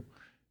true?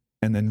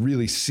 And then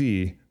really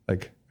see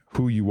like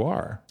who you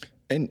are.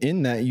 And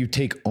in that you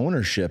take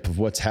ownership of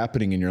what's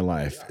happening in your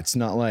life. It's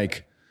not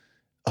like,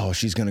 oh,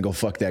 she's going to go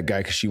fuck that guy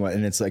because she wants,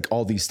 and it's like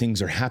all these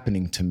things are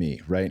happening to me.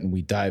 Right. And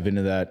we dive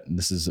into that. And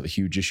this is a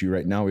huge issue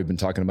right now. We've been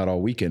talking about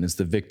all weekend. It's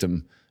the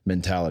victim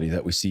mentality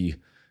that we see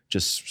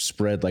just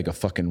spread like a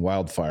fucking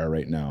wildfire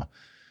right now.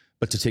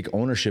 But to take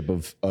ownership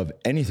of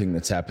anything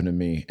that's happened to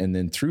me, and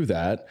then through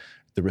that,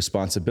 the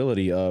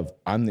responsibility of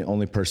I'm the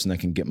only person that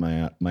can get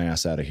my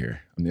ass out of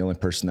here. I'm the only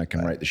person that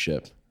can right the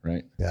ship,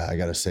 right? Yeah, I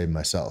got to save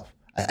myself.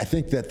 I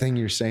think that thing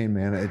you're saying,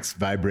 man, it's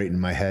vibrating in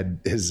my head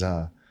is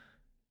that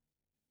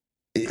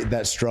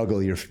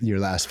struggle your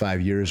last 5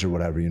 years or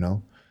whatever, you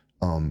know?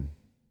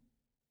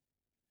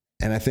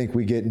 And I think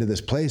we get into this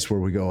place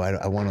where we go,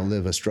 I want to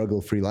live a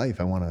struggle-free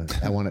life. I want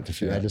it to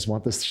feel, I just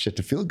want this shit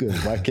to feel good.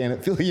 Why can't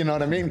it feel, you know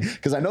what I mean?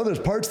 Because I know there's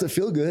parts that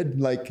feel good,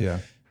 like,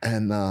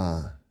 and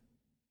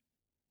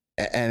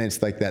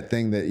it's like that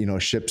thing that, you know,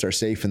 ships are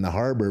safe in the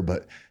harbor,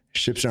 but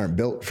ships aren't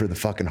built for the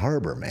fucking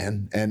harbor,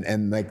 man.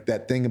 And like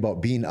that thing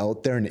about being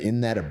out there and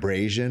in that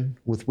abrasion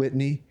with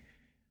Whitney,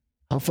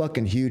 how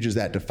fucking huge is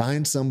that to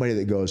find somebody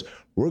that goes,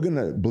 we're going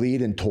to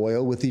bleed and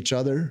toil with each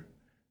other,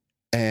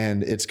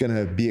 and it's going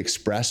to be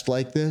expressed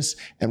like this,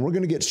 and we're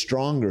going to get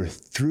stronger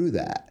through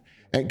that.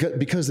 And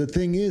because the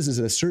thing is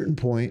at a certain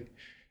point,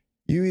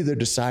 you either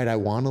decide I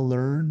want to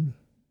learn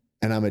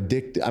and I'm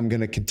addicted, I'm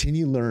going to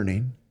continue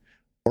learning,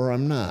 or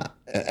I'm not,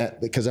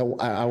 because I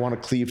want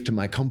to cleave to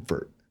my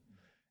comfort.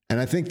 And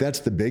I think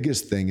that's the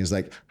biggest thing is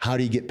like, how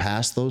do you get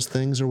past those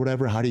things or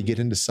whatever? How do you get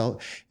into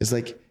self? It's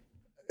like,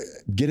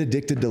 get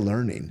addicted to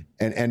learning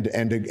and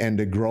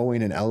to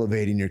growing and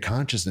elevating your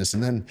consciousness.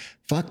 And then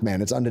fuck,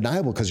 man, it's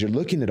undeniable because you're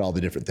looking at all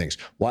the different things.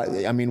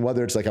 Why? I mean,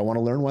 whether it's like, I want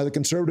to learn why the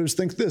conservatives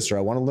think this, or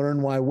I want to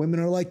learn why women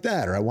are like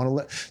that, or I want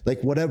to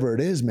like whatever it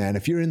is, man,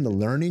 if you're in the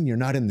learning, you're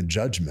not in the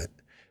judgment.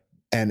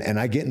 And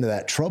I get into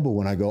that trouble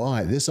when I go,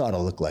 oh, this ought to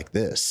look like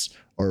this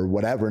or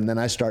whatever. And then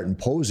I start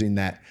imposing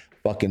that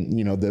fucking,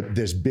 you know,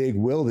 this big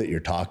will that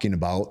you're talking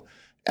about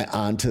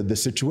onto the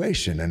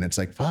situation. And it's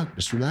like, fuck,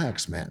 just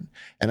relax, man.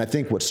 And I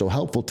think what's so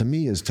helpful to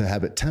me is to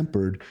have it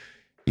tempered.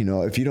 You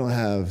know, if you don't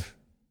have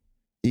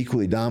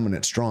equally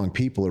dominant, strong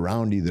people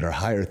around you that are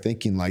higher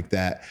thinking like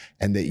that,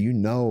 and that, you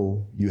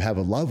know, you have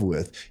a love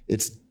with,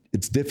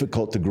 it's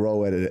difficult to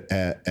grow at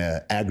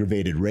an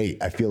aggravated rate.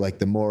 I feel like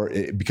the more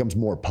it becomes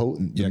more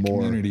potent, the more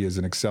community is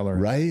an accelerant,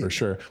 right? For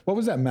sure. What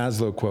was that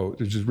Maslow quote?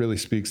 It just really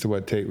speaks to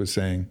what Tate was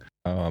saying.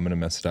 Oh, I'm gonna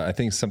mess it up. I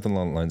think something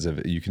along the lines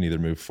of you can either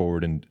move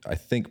forward and I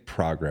think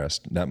progress.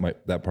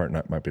 That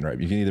part might be right.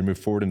 You can either move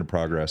forward into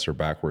progress or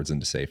backwards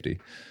into safety.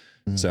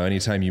 Mm-hmm. So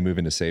anytime you move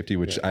into safety,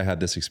 which I had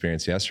this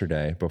experience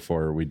yesterday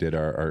before we did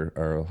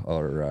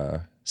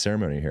our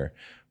ceremony here,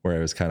 where it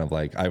was kind of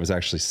like I was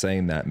actually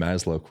saying that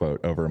Maslow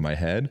quote over in my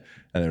head,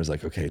 and it was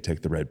like, okay,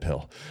 take the red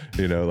pill,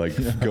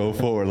 like go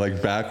forward,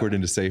 like backward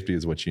into safety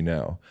is what you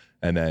know,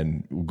 and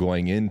then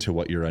going into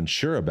what you're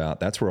unsure about,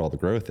 that's where all the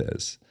growth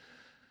is.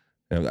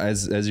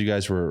 As you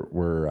guys were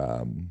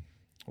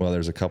well,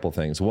 there's a couple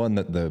things. One,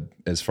 that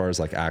as far as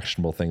like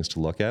actionable things to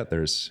look at,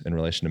 there's in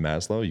relation to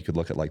Maslow, you could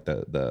look at like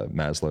the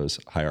Maslow's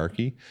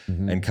hierarchy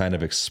and kind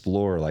of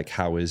explore like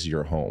how is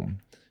your home.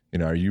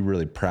 Are you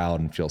really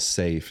proud and feel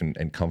safe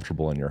and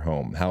comfortable in your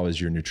home? How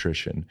is your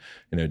nutrition?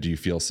 Do you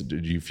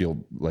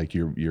feel like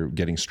you're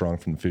getting strong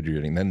from the food you're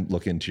eating? Then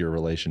look into your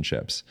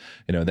relationships.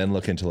 Then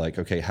look into like,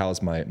 okay,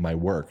 how's my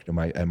work? Am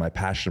I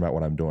passionate about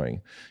what I'm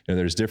doing?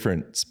 There's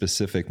different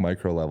specific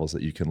micro levels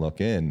that you can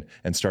look in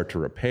and start to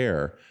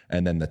repair.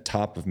 And then the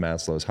top of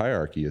Maslow's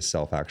hierarchy is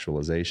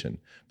self-actualization.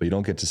 But you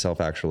don't get to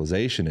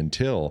self-actualization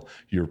until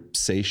you're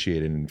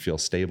satiated and feel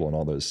stable in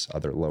all those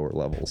other lower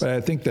levels. But I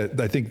think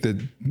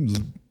that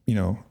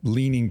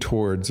leaning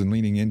towards and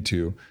leaning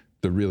into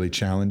the really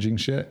challenging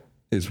shit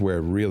is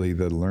where really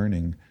the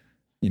learning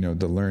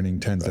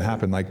tends to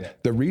happen.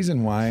 Like the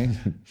reason why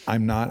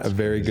I'm not a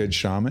very good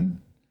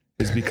shaman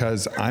is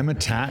because I'm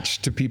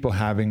attached to people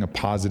having a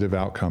positive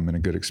outcome and a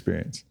good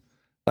experience.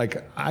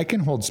 Like I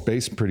can hold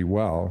space pretty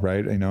well,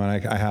 right? And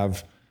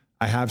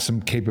I have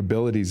some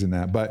capabilities in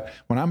that. But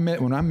when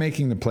I'm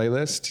making the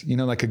playlist,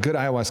 like a good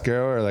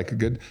ayahuasquero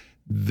or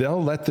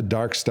they'll let the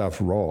dark stuff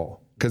roll.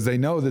 Because they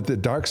know that the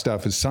dark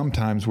stuff is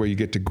sometimes where you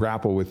get to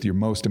grapple with your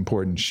most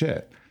important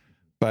shit.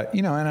 But,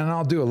 and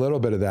I'll do a little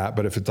bit of that.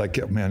 But if it's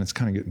like, man, it's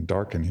kind of getting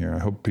dark in here. I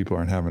hope people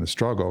aren't having a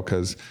struggle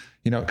because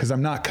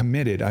I'm not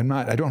committed. I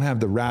don't have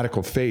the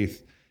radical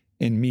faith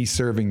in me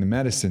serving the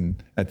medicine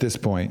at this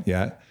point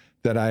yet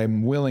that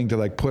I'm willing to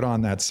like put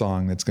on that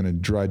song that's going to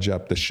drudge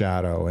up the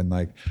shadow and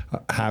like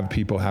have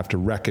people have to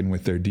reckon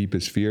with their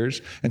deepest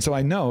fears. And so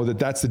I know that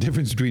that's the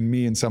difference between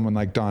me and someone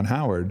like Don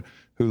Howard,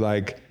 who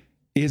like,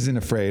 isn't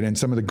afraid. And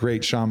some of the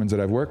great shamans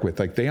that I've worked with,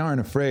 like they aren't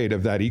afraid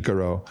of that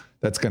Icaro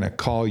that's going to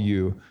call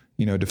you,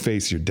 to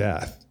face your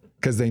death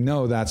because they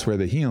know that's where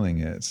the healing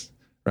is.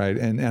 Right.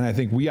 And I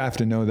think we have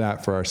to know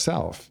that for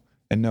ourselves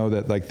and know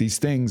that like these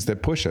things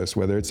that push us,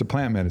 whether it's a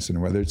plant medicine,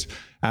 or whether it's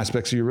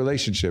aspects of your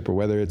relationship, or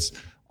whether it's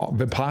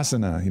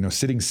Vipassana,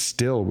 sitting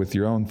still with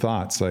your own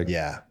thoughts, like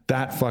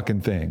that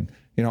fucking thing,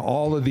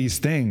 all of these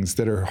things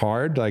that are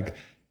hard, like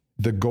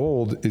the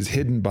gold is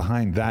hidden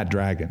behind that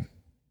dragon.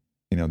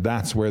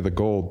 That's where the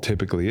gold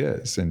typically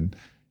is. And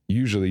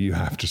usually you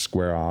have to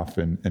square off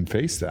and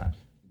face that.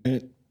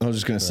 I was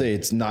just going to say,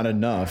 it's not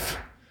enough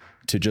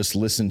to just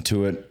listen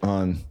to it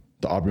on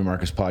the Aubrey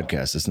Marcus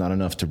podcast. It's not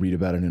enough to read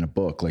about it in a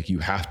book. Like you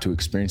have to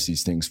experience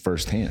these things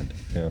firsthand.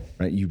 Yeah.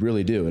 Right. You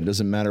really do. It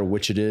doesn't matter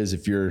which it is.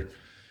 If you're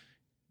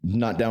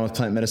not down with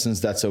plant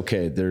medicines, that's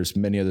okay. There's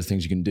many other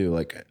things you can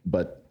do.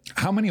 But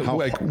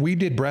we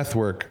did breath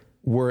work.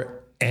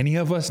 Were any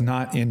of us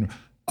not in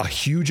a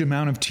huge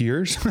amount of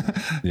tears?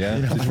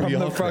 Yeah. From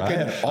the fucking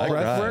breath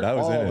work? I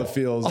was all the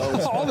feels.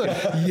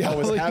 I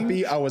was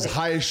happy. I was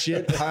high as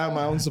shit, high on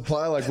my own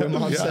supply, like Wim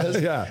Hof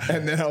says. Yeah.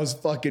 And then I was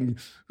fucking,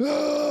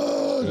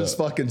 just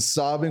fucking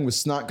sobbing with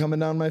snot coming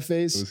down my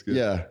face. It was good.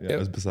 Yeah. I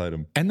was beside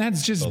him. And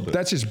that's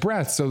just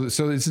breath. So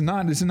it's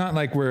not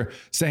like we're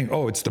saying,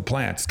 oh, it's the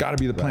plant. It's got to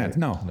be the plant.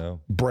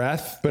 No.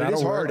 Breath. But it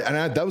is hard.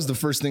 And that was the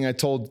first thing I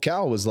told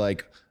Cal was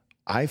like,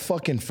 I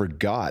fucking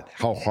forgot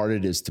how hard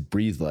it is to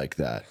breathe like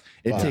that.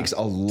 It takes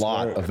a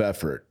lot of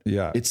effort.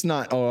 Yeah. It's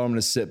not, I'm going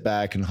to sit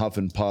back and huff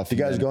and puff. You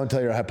guys go until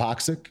you're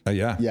hypoxic?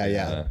 Yeah.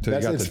 Yeah.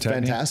 It's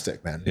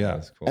fantastic, man.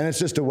 Yeah. Cool. And it's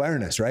just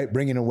awareness, right?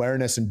 Bringing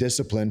awareness and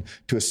discipline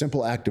to a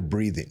simple act of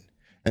breathing.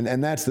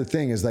 And that's the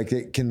thing is like,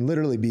 it can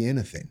literally be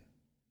anything.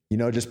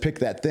 Just pick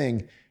that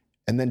thing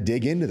and then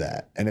dig into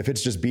that. And if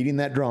it's just beating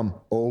that drum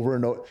over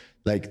and over,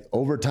 like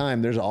over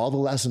time, there's all the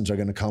lessons are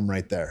going to come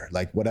right there.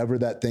 Like whatever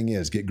that thing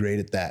is, get great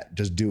at that.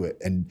 Just do it.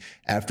 And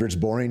after it's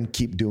boring,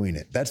 keep doing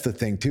it. That's the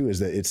thing too, is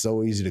that it's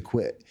so easy to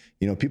quit.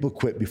 People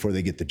quit before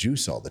they get the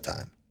juice all the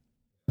time.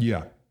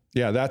 Yeah.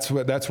 Yeah. That's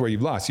where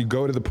you've lost. You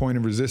go to the point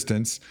of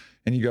resistance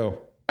and you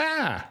go,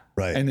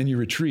 right. And then you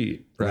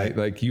retreat, right?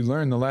 Like you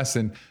learn the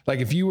lesson. Like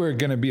if you were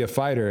going to be a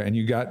fighter and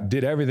you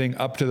did everything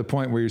up to the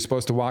point where you're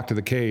supposed to walk to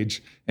the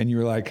cage and you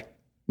were like,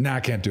 nah, I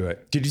can't do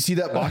it. Did you see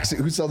that boxing?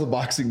 Who saw the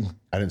boxing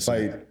I didn't see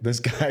fight? it. This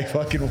guy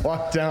fucking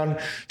walked down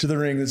to the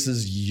ring. This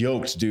is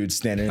yoked dude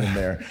standing in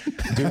there.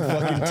 Dude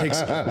fucking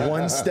takes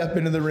one step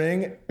into the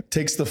ring,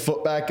 takes the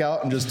foot back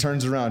out and just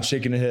turns around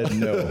shaking his head.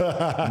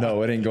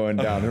 No, it ain't going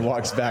down. And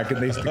walks back and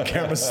the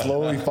camera's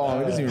slowly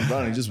following. He doesn't even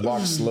run. He just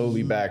walks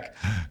slowly back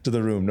to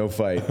the room. No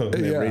fight. And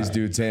they raise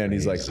dude's hand.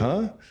 He's like,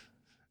 huh?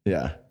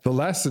 Yeah. the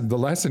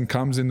lesson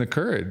comes in the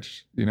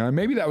courage, you know, and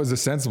maybe that was a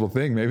sensible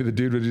thing. Maybe the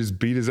dude would just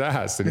beat his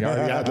ass and he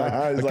already had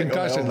like a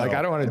concussion. Oh, like,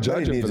 I don't want to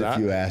judge him for that. A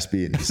few ass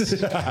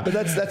beatings. But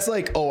that's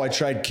like, oh, I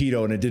tried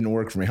keto and it didn't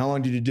work for me. How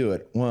long did you do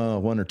it?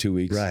 Well, 1 or 2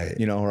 weeks. Right.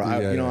 You know, or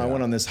I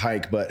went on this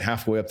hike, but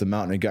halfway up the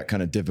mountain, it got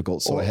kind of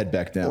difficult. So I head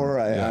back down. Or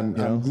I'm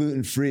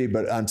gluten free,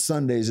 but on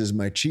Sundays is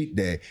my cheat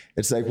day.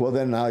 It's like, well,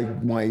 then I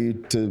want you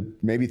to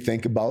maybe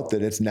think about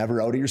that. It's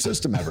never out of your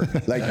system ever.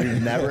 Like you're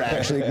never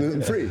actually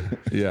gluten free.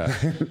 Yeah.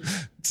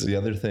 The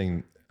other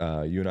thing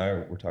you and I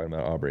were talking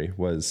about, Aubrey,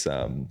 was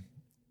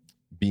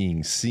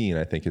being seen,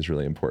 I think, is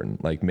really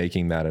important. Like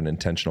making that an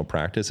intentional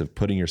practice of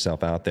putting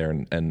yourself out there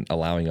and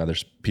allowing other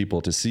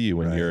people to see you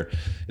when you're,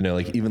 you know,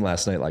 like even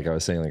last night, like I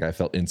was saying, like I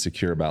felt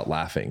insecure about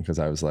laughing because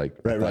I was like,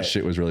 I thought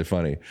shit was really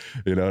funny,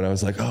 you know, and I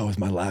was like, oh, is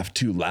my laugh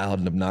too loud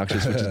and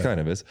obnoxious, which it kind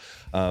of is,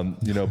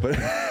 you know,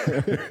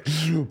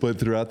 but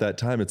throughout that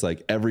time, it's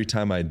like every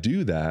time I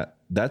do that,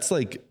 that's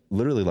like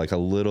literally like a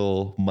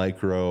little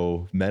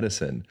micro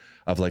medicine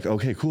of like,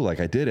 okay, cool.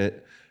 Like I did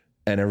it.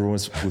 And everyone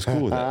was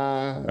cool with it.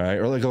 All right.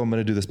 Or like, oh, I'm going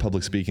to do this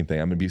public speaking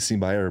thing. I'm going to be seen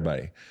by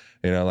everybody.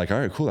 You know, like, all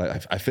right, cool.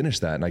 I finished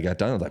that and I got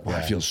done. I was like, wow,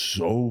 I feel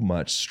so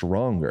much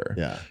stronger.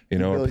 Yeah. You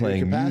know, or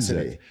playing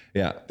music.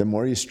 Yeah. The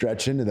more you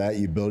stretch into that,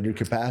 you build your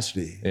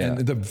capacity. Yeah.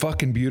 And the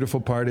fucking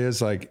beautiful part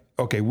is like,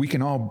 okay, we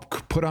can all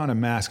put on a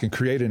mask and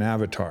create an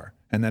avatar.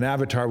 And that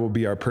avatar will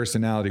be our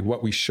personality,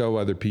 what we show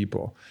other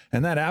people.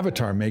 And that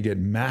avatar may get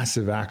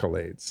massive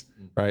accolades,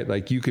 right?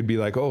 Like you could be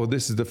like, oh,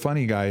 this is the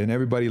funny guy and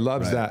everybody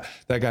loves that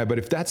guy. But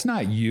if that's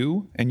not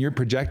you and you're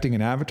projecting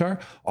an avatar,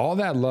 all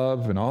that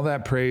love and all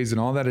that praise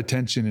and all that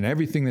attention and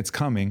everything that's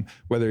coming,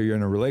 whether you're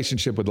in a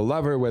relationship with a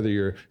lover, whether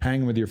you're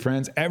hanging with your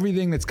friends,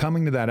 everything that's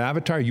coming to that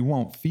avatar, you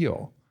won't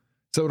feel.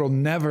 So it'll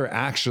never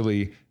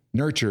actually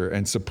nurture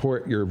and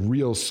support your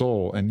real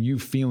soul and you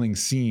feeling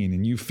seen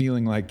and you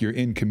feeling like you're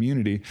in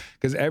community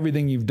because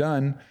everything you've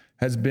done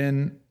has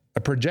been a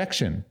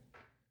projection.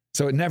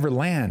 So it never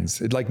lands.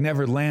 It like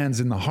never lands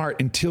in the heart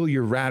until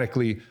you're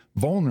radically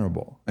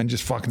vulnerable and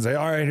just fucking say,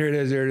 all right, here it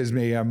is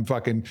me. I'm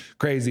fucking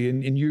crazy.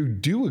 And you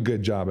do a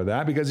good job of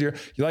that because you're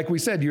like we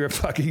said, your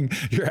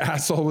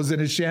asshole was in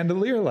a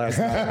chandelier last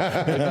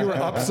night. And you were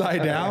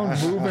upside down,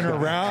 moving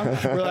around.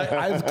 We're like,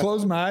 I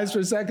closed my eyes for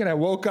a second. I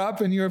woke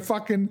up and you were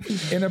fucking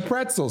in a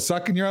pretzel,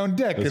 sucking your own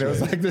dick. And it was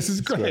like, this is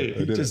great.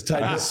 He just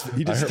tied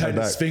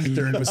his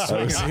sphincter and was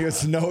swinging. He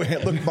was no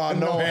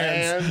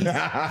hands.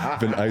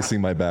 Been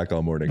icing my back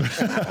all morning.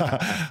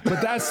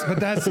 But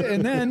that's it.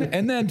 And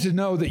then to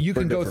know that you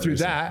can go through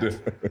that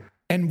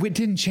and it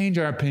didn't change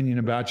our opinion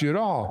about you at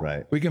all.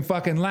 Right. We can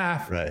fucking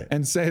laugh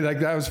and say like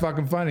that was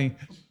fucking funny,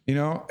 you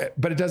know,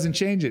 but it doesn't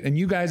change it. And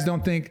you guys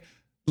don't think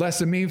less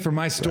of me for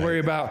my story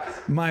about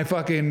my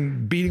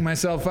fucking beating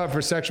myself up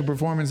for sexual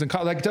performance and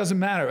like it doesn't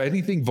matter.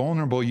 Anything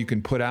vulnerable you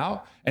can put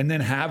out and then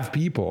have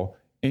people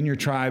in your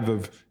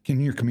tribe in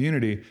your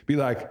community be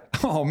like,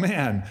 oh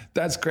man,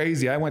 that's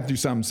crazy. I went through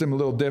something a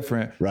little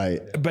different.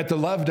 Right. But the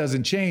love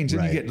doesn't change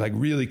and you get like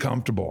really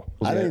comfortable.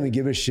 I don't even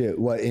give a shit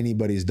what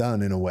anybody's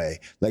done in a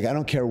way. Like, I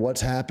don't care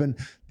what's happened.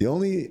 The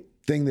only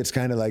thing that's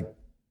kind of like,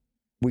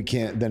 we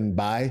can't then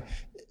buy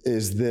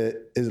is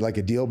like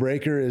a deal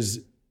breaker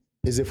is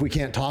if we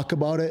can't talk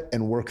about it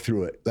and work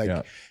through it.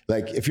 Like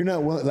if you're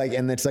not willing, like,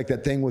 and it's like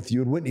that thing with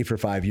you and Whitney for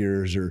 5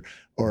 years or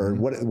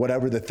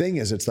whatever the thing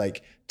is, it's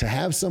like to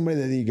have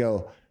somebody that you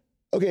go,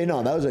 okay,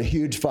 no, that was a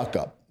huge fuck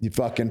up. You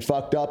fucking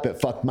fucked up.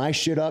 It fucked my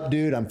shit up,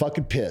 dude. I'm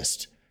fucking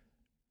pissed.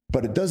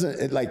 But it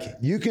doesn't, like,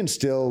 you can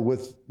still,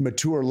 with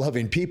mature,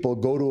 loving people,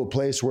 go to a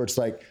place where it's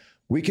like,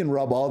 we can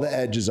rub all the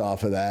edges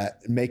off of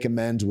that, make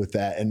amends with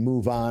that, and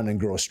move on and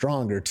grow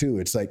stronger too.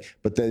 It's like,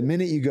 but the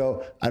minute you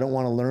go, I don't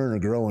want to learn or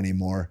grow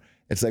anymore,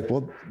 it's like,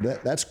 well,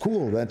 that's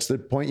cool. That's the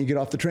point you get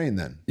off the train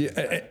then.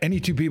 Yeah, any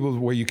two people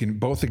where you can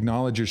both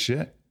acknowledge your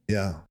shit.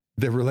 Yeah.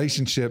 The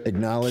relationship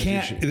acknowledge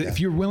your shit. If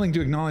you're willing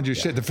to acknowledge your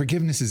shit, the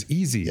forgiveness is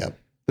easy. Yep.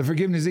 The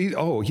forgiveness is easy.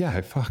 Oh yeah,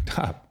 I fucked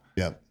up.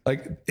 Yep.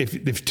 Like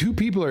if two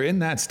people are in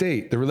that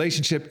state, the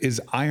relationship is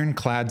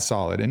ironclad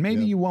solid. And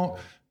maybe you won't,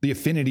 the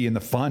affinity and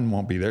the fun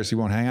won't be there, so you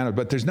won't hang out,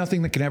 but there's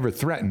nothing that can ever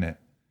threaten it.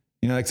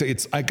 You know, like so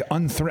it's like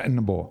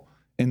unthreatenable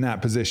in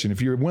that position.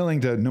 If you're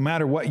willing to, no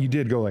matter what you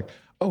did, go like,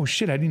 oh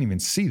shit, I didn't even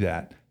see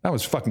that. That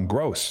was fucking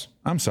gross.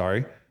 I'm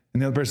sorry.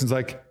 And the other person's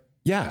like,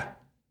 yeah,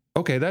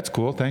 okay, that's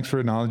cool. Thanks for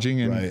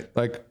acknowledging and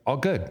like all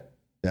good.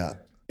 Yeah.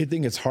 I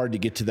think it's hard to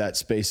get to that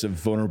space of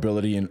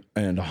vulnerability and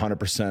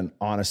 100%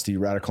 honesty,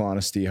 radical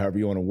honesty, however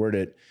you want to word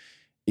it,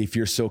 if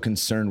you're so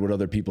concerned what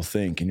other people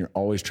think and you're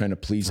always trying to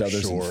please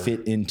others and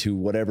fit into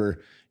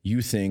whatever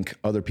you think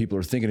other people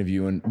are thinking of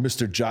you. And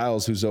Mr.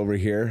 Giles, who's over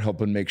here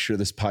helping make sure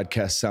this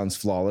podcast sounds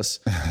flawless,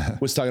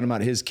 was talking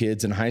about his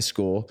kids in high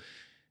school.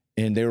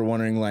 And they were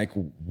wondering like,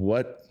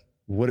 what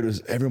it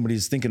was,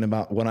 everybody's thinking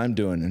about what I'm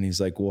doing. And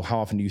he's like, well, how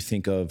often do you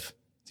think of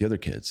the other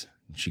kids?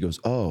 And she goes,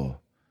 oh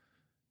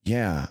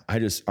yeah,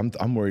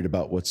 I'm worried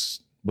about what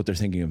they're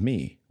thinking of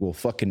me. Well,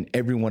 fucking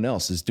everyone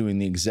else is doing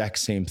the exact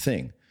same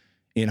thing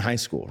in high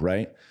school.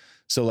 Right.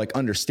 So like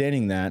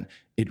understanding that,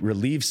 it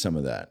relieves some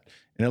of that.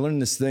 And I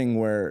learned this thing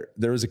where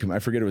there was I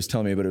forget who was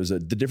telling me, but it was the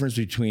difference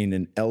between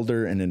an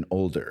elder and an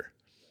older.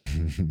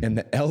 And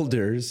the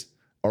elders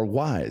are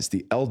wise.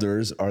 The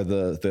elders are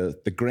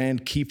the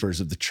grand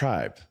keepers of the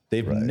tribe.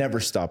 They've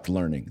never stopped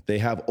learning. They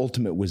have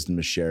ultimate wisdom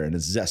to share and a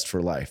zest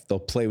for life. They'll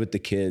play with the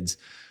kids.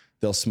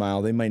 They'll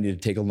smile. They might need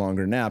to take a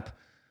longer nap,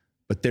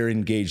 but they're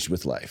engaged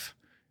with life.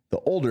 The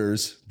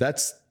olders,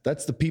 that's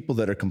the people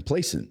that are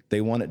complacent.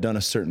 They want it done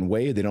a certain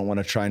way. They don't want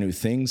to try new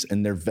things,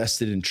 and they're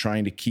vested in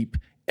trying to keep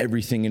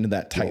everything into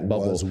that tight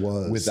bubble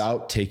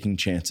without taking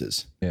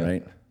chances,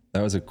 right?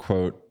 That was a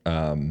quote.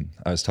 I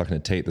was talking to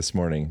Tate this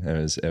morning.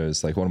 It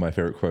was like one of my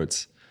favorite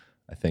quotes,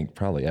 I think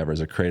probably ever. As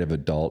a creative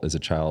adult is a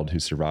child who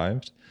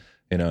survived,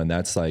 and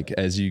that's like,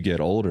 as you get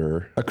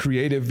older, a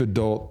creative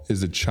adult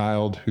is a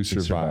child who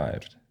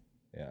survived.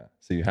 Yeah.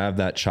 So you have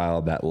that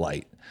child, that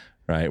light,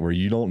 right? Where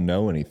you don't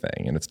know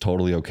anything, and it's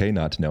totally okay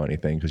not to know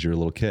anything because you're a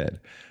little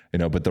kid,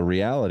 but the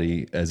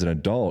reality as an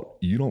adult,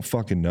 you don't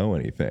fucking know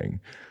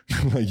anything.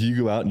 Like, you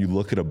go out and you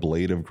look at a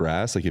blade of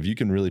grass. Like, if you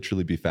can really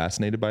truly be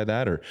fascinated by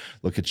that, or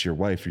look at your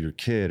wife or your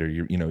kid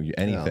or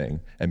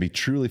anything and be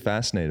truly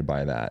fascinated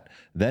by that,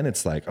 then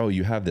it's like, oh,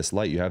 you have this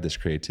light, you have this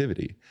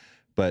creativity.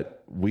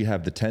 But we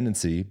have the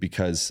tendency,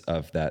 because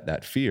of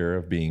that fear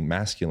of being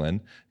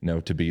masculine,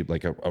 to be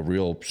like a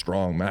real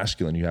strong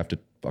masculine, you have to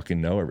fucking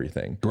know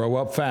everything. Grow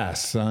up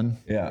fast, son.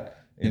 Yeah.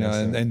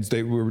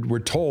 We're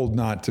told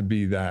not to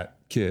be that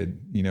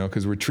kid,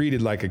 because we're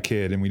treated like a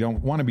kid, and we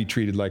don't want to be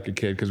treated like a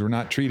kid because we're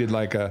not treated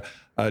like a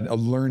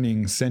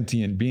learning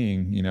sentient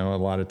being, a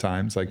lot of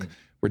times. Like,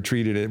 we're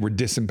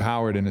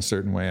disempowered in a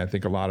certain way. I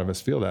think a lot of us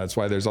feel that. That's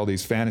why there's all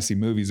these fantasy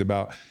movies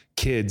about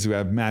kids who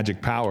have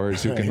magic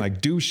powers who can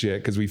like do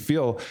shit, because we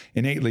feel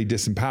innately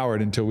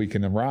disempowered until we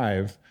can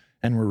arrive,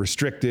 and we're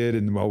restricted,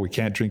 and we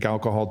can't drink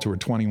alcohol till we're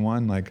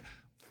 21. Like,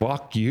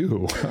 fuck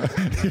you.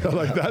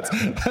 Like,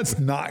 that's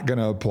not going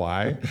to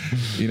apply,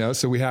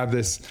 so we have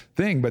this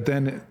thing, but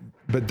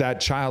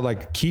that child,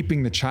 like,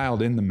 keeping the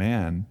child in the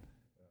man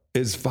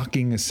is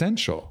fucking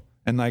essential.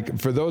 And like,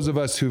 for those of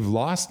us who've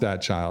lost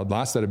that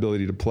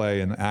ability to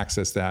play and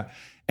access that,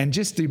 and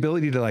just the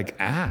ability to like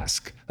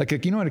ask, like,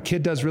 what a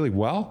kid does really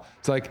well?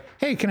 It's like,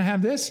 hey, can I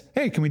have this?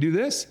 Hey, can we do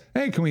this?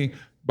 Hey, can we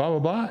blah, blah,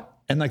 blah?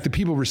 And like, the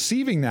people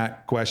receiving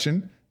that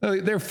question,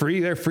 they're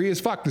free as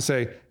fuck to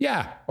say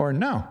yeah or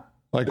no.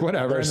 Like,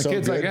 whatever. And the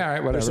kid's like, yeah, all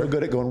right, whatever. They're so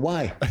good at going,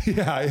 why?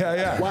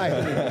 Yeah.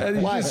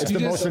 Why? It's the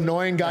most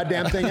annoying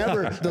goddamn thing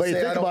ever. But you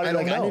think about it,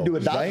 like, I need to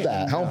adopt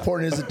that. How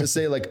important is it to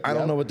say, like, I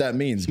don't know what that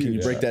means? Can you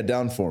break that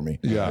down for me?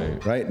 Yeah.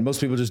 Right? And most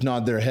people just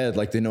nod their head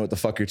like they know what the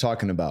fuck you're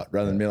talking about,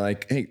 rather than be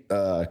like, hey,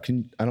 I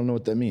don't know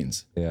what that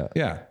means. Yeah.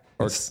 Yeah.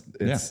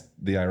 It's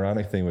the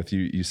ironic thing with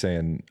you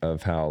saying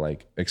of how,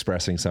 like,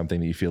 expressing something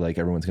that you feel like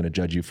everyone's going to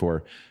judge you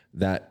for,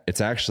 that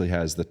it's actually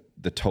has the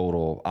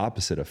total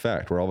opposite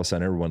effect, where all of a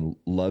sudden everyone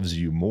loves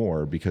you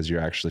more because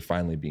you're actually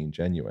finally being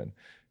genuine.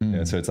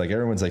 And so it's like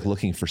everyone's like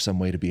looking for some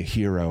way to be a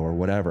hero or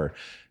whatever.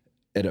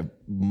 At a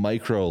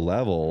micro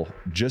level,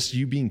 just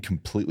you being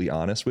completely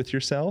honest with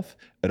yourself,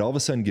 it all of a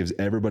sudden gives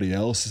everybody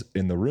else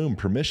in the room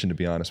permission to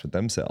be honest with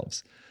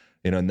themselves.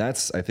 And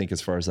that's, I think, as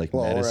far as like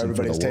medicine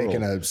for the world. Everybody's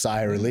taking a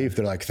sigh of relief.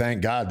 They're like,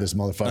 thank God this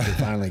motherfucker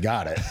finally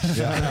got it.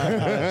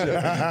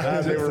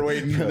 They were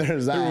waiting. They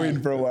were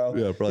waiting for a while.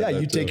 Yeah,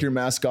 you take your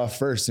mask off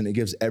first, and it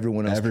gives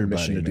everyone else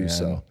permission to do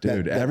so.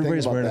 Dude,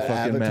 everybody's wearing a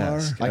fucking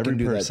mask. I can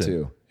do that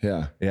too.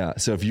 Yeah.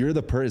 So if you're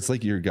the person, it's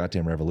like you're a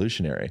goddamn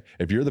revolutionary.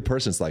 If you're the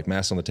person, it's like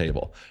mask on the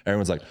table.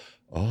 Everyone's like,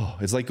 oh,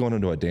 it's like going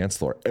into a dance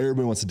floor.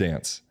 Everybody wants to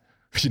dance.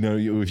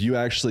 If you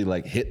actually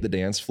like hit the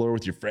dance floor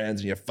with your friends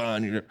and you have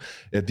fun,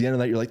 at the end of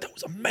that, you're like, that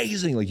was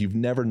amazing. Like, you've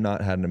never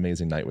not had an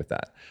amazing night with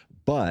that.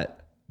 But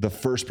the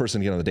first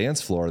person to get on the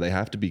dance floor, they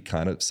have to be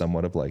kind of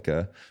somewhat of like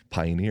a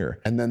pioneer.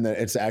 And then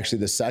it's actually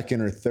the second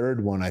or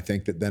third one, I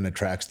think, that then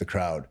attracts the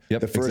crowd.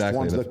 Yep, the first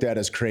one's looked at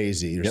as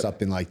crazy or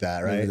something like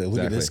that, right?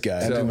 Look at this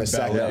guy. And then the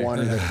second one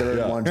and the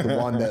third one's the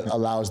one that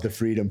allows the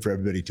freedom for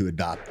everybody to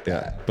adopt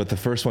that. But the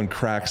first one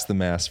cracks the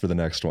mask for the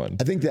next one.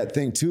 I think that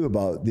thing too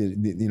about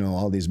the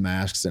all these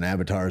masks and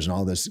avatars and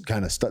all this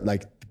kind of stuff,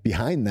 like,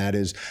 behind that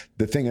is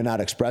the thing of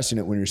not expressing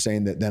it when you're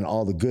saying that then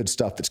all the good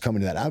stuff that's coming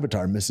to that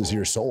avatar misses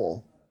your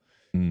soul.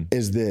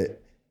 Is that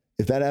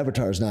if that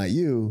avatar is not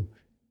you,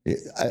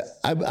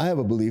 I have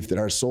a belief that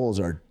our souls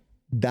are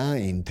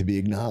dying to be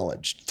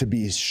acknowledged, to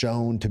be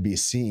shown, to be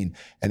seen.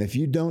 And if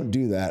you don't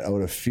do that out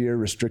of fear,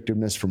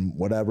 restrictiveness from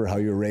whatever, how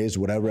you're raised,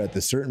 whatever, at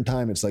the certain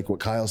time, it's like what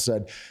Kyle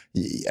said,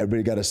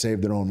 everybody got to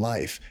save their own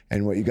life.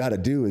 And what you got to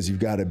do is you've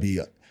got to be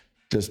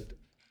just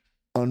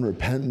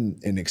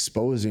unrepentant in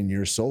exposing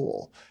your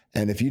soul.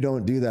 And if you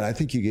don't do that, I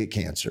think you get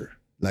cancer.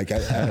 Like, I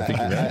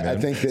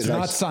think that it's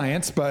not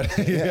science, but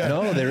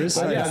no, there is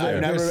science.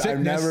 I've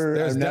never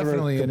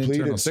definitely an internal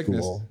completed sickness.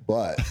 school,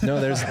 but no,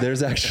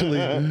 there's actually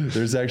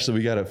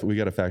we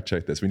gotta fact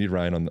check this. We need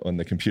Ryan on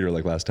the computer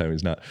like last time.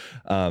 He's not,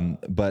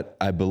 but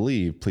I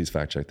believe, please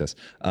fact check this.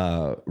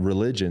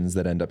 Religions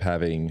that end up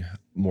having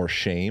more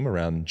shame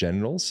around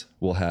genitals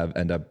will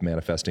end up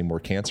manifesting more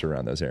cancer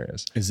around those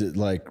areas. Is it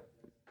like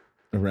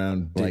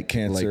around dick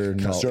cancer,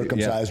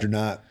 circumcised or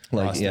not.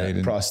 Prostate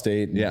and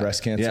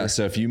breast cancer. Yeah.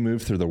 So if you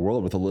move through the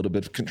world with a little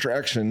bit of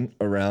contraction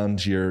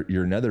around your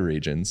nether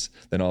regions,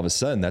 then all of a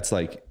sudden that's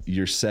like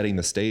you're setting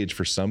the stage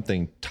for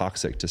something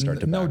toxic to start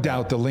to No back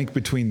doubt up. the link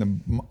between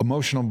the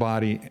emotional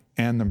body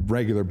and the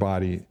regular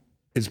body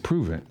is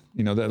proven.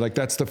 You know,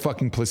 that's the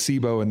fucking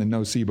placebo and the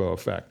nocebo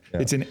effect.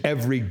 Yeah. It's in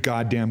every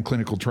goddamn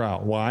clinical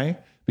trial. Why?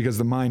 Because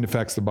the mind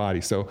affects the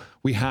body. So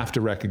we have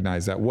to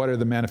recognize that. What are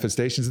the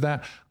manifestations of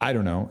that? I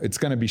don't know. It's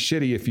going to be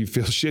shitty if you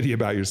feel shitty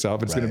about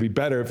yourself. It's going to be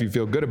better if you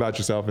feel good about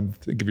yourself and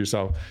think of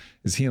yourself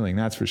as healing.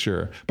 That's for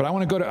sure. But I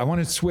want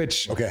to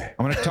switch. Okay.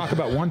 I want to talk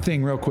about one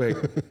thing real quick.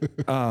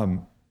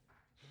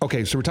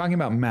 Okay. So we're talking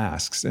about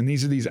masks, and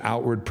these are these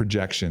outward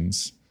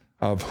projections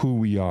of who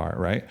we are,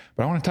 right?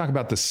 But I want to talk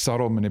about the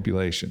subtle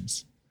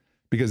manipulations,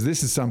 because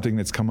this is something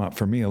that's come up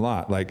for me a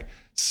lot. Like,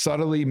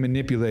 subtly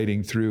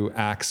manipulating through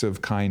acts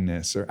of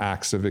kindness or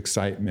acts of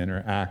excitement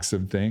or acts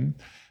of thing,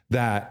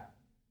 that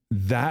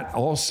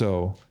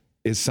also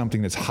is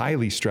something that's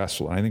highly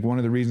stressful. And I think one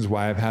of the reasons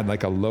why I've had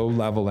like a low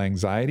level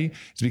anxiety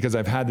is because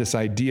I've had this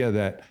idea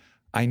that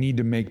I need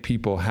to make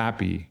people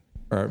happy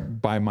or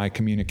by my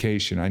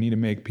communication. I need to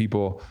make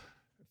people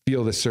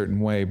feel this certain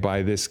way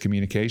by this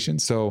communication.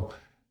 So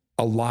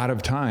a lot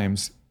of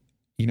times,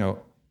 you know,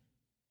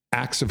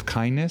 acts of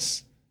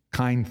kindness,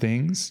 kind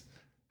things,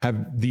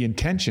 have the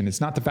intention.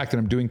 It's not the fact that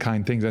I'm doing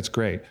kind things, that's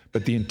great,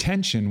 but the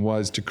intention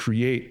was to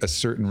create a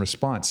certain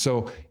response.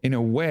 So in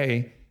a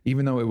way,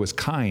 even though it was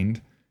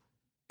kind,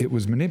 it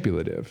was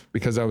manipulative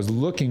because I was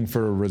looking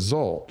for a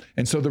result.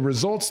 And so the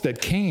results that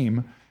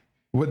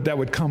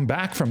would come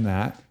back from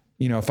that,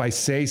 you know, if I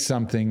say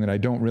something that I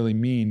don't really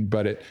mean,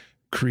 but it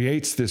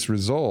creates this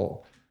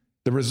result,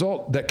 the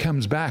result that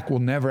comes back will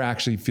never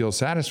actually feel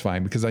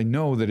satisfying because I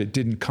know that it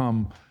didn't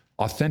come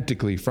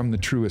authentically from the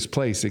truest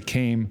place. It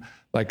came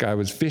like I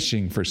was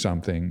fishing for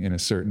something in a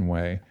certain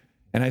way.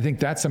 And I think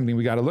that's something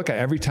we got to look at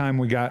every time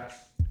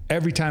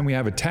we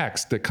have a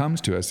text that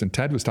comes to us. And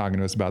Ted was talking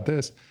to us about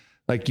this.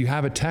 Like, you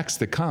have a text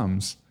that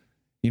comes,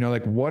 you know,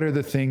 like,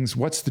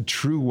 what's the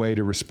true way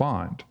to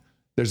respond?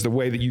 There's the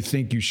way that you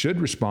think you should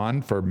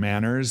respond for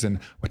manners and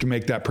what to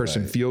make that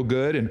person feel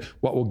good and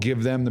what will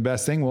give them the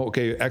best thing. Well,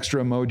 okay,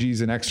 extra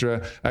emojis and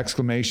extra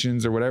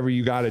exclamations or whatever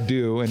you got to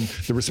do, and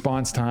the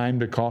response time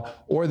to call.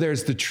 Or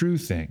there's the true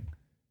thing,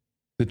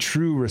 the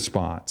true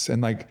response,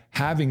 and like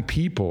having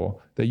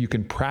people that you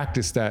can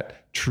practice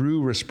that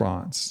true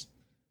response.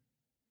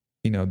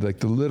 You know, like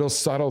the little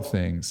subtle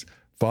things.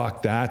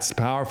 Fuck, that's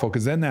powerful,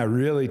 because then that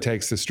really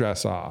takes the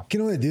stress off. You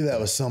can only do that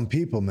with some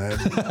people, man.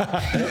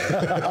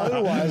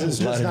 Otherwise, it's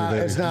just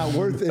not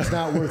worth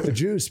the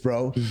juice,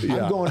 bro.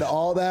 Yeah. I'm going to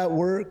all that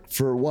work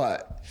for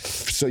what?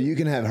 So you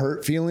can have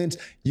hurt feelings.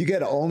 You got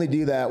to only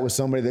do that with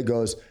somebody that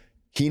goes,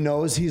 he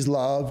knows he's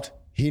loved.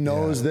 He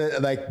knows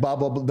that, like, blah,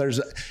 blah, blah.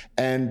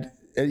 And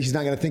he's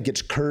not going to think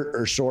it's curt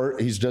or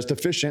short. He's just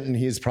efficient, and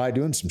he's probably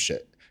doing some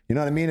shit. You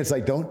know what I mean? It's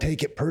like, don't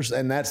take it personally.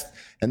 And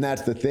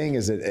that's the thing,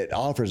 is it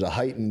offers a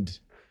heightened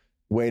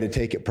way to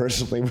take it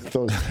personally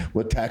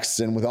with texts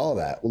and with all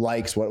that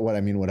likes,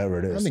 whatever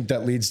it is. I think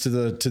that leads to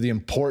the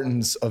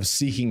importance of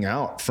seeking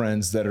out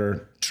friends that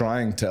are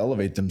trying to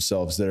elevate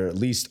themselves, that are at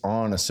least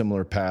on a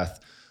similar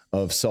path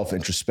of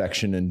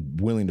self-introspection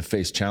and willing to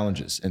face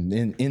challenges. And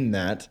in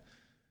that,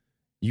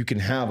 you can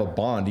have a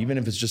bond, even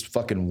if it's just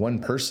fucking one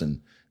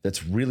person,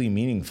 that's really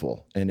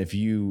meaningful. And if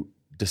you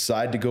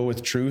decide to go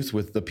with truth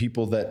with the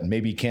people that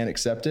maybe can't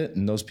accept it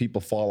and those people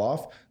fall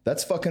off,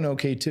 that's fucking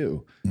okay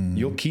too. Mm-hmm.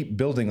 You'll keep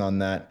building on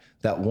that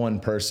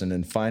one person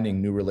and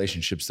finding new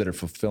relationships that are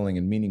fulfilling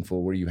and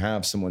meaningful, where you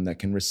have someone that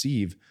can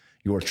receive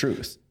your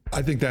truth.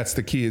 I think that's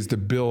the key, is to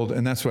build,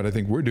 and that's what I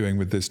think we're doing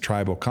with this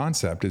tribal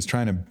concept, is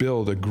trying to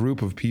build a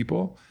group of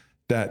people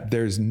that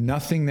there's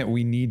nothing that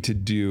we need to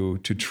do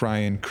to try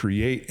and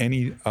create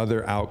any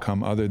other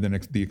outcome other than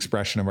the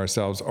expression of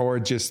ourselves, or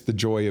just the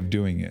joy of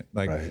doing it.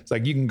 Like, It's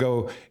like you can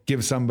go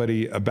give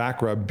somebody a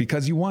back rub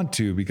because you want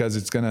to, because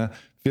it's going to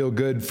feel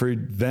good for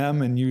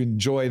them and you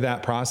enjoy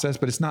that process,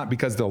 but it's not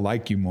because they'll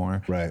like you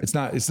more. Right. It's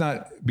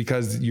not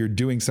because you're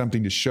doing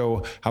something to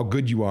show how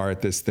good you are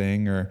at this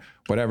thing or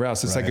whatever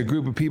else. It's like a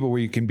group of people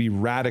where you can be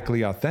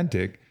radically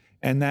authentic,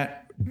 and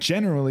that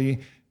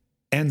generally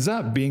ends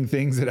up being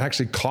things that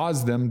actually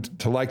cause them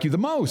to like you the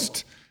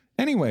most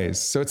anyways.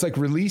 So it's like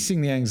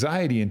releasing the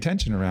anxiety and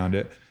tension around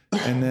it,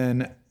 and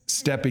then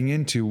stepping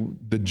into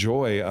the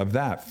joy of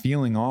that,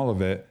 feeling all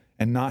of it,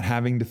 and not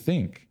having to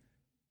think,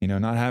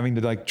 not having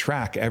to like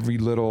track every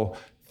little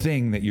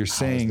thing that you're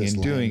saying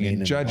and doing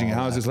and judging.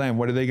 How is this land?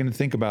 What are they going to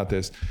think about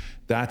this?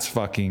 That's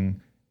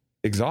fucking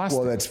exhausting.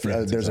 Well,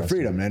 there's a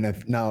freedom. And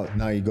if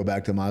now you go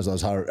back to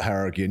Maslow's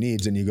hierarchy of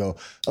needs and you go,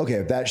 okay,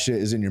 if that shit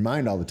is in your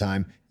mind all the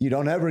time, you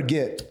don't ever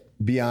get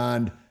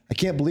beyond, I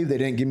can't believe they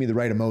didn't give me the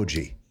right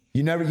emoji.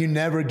 You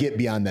never get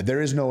beyond that.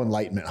 There is no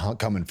enlightenment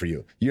coming for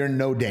you. You're in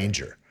no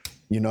danger.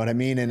 You know what I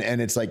mean?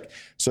 And it's like,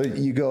 so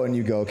you go,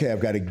 okay, I've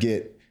got to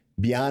get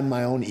beyond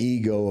my own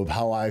ego of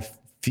how I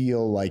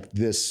feel like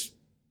this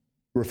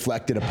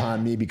reflected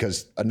upon me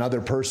because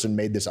another person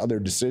made this other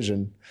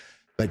decision.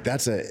 Like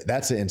that's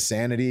an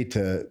insanity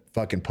to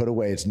fucking put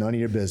away. It's none of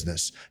your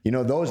business. You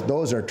know,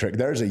 those are trick.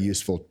 There's a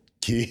useful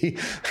key.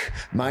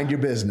 Mind your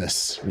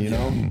business, you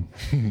know?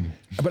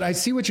 But I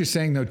see what you're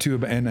saying though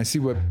too. And I see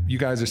what you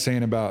guys are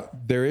saying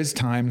about there is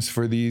times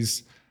for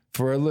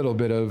a little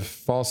bit of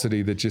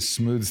falsity that just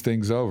smooths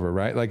things over,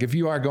 right? Like if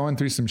you are going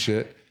through some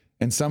shit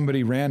and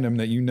somebody random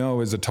that you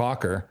know is a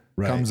talker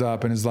comes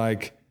up and is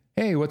like,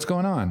 hey, what's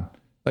going on?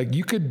 Like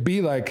you could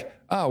be like,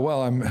 oh,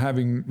 well, I'm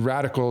having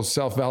radical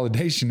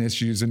self-validation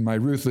issues in my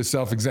ruthless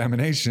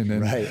self-examination.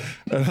 And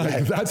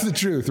that's the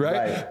truth,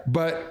 right?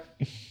 But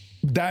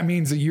that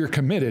means that you're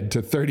committed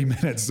to 30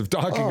 minutes of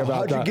talking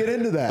about that. How'd you get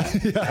into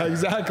that? Yeah,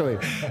 exactly.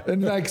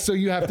 And like, so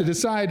you have to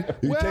decide.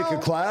 You take a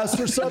class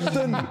or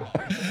something?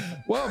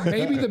 Well,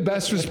 maybe the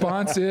best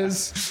response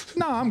is,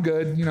 no, I'm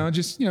good. You know,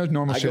 just, you know,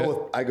 normal shit.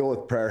 I go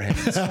with prayer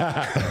hands.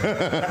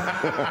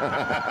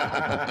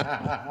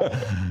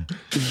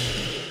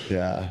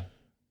 Yeah.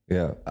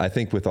 Yeah. I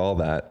think with all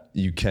that,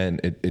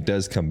 it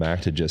does come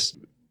back to just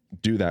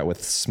do that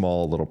with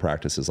small little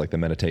practices. Like the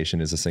meditation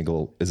is a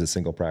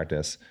single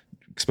practice.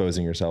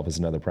 Exposing yourself is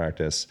another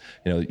practice.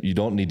 You know, you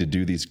don't need to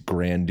do these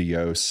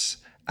grandiose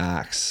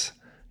acts.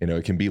 You know,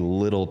 it can be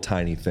little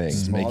tiny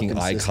things, making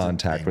eye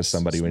contact with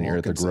somebody when you're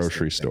at the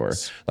grocery store.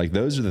 Like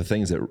those are the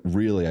things that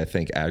really, I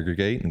think,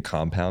 aggregate and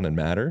compound and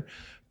matter.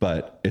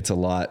 But it's a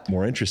lot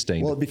more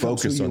interesting to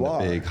focus on the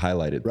big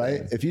highlighted right?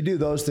 thing. If you do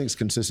those things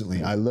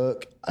consistently, I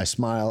look, I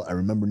smile, I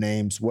remember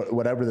names,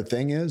 whatever the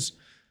thing is,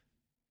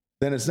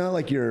 then it's not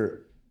like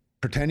you're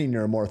pretending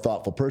you're a more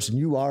thoughtful person.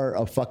 You are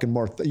a fucking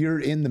you're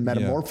in the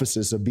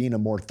metamorphosis of being a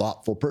more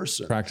thoughtful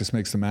person. Practice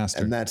makes the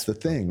master. And that's the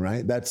thing,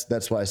 right?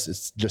 That's why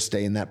it's just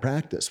stay in that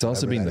practice. It's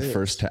also being the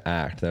first to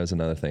act. That was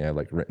another thing I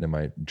like written in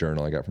my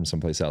journal I got from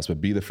someplace else,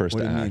 but be the first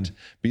to act.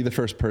 Be the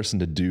first person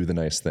to do the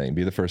nice thing.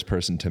 Be the first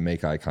person to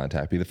make eye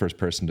contact. Be the first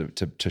person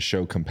to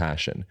show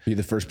compassion. Be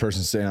the first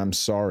person to say, I'm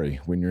sorry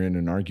when you're in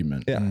an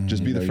argument. Yeah,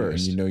 just be the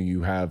first. And you know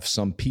you have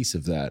some piece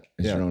of that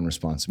as your own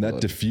responsibility.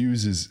 That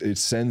diffuses, it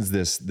sends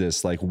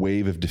this like wave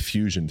of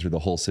diffusion through the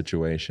whole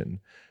situation.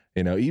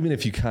 You know, even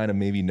if you kind of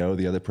maybe know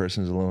the other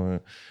person's a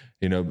little,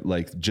 you know,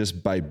 like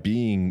just by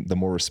being the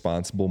more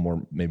responsible,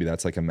 more, maybe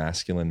that's like a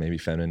masculine, maybe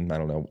feminine, I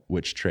don't know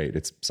which trait.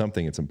 It's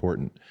something, it's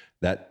important.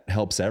 That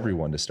helps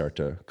everyone to start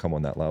to come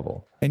on that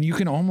level. And you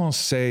can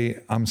almost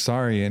say, I'm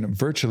sorry in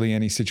virtually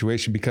any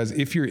situation, because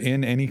if you're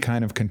in any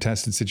kind of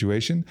contested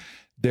situation,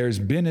 there's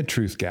been a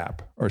truth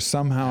gap or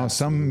somehow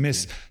some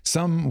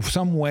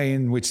way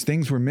in which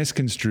things were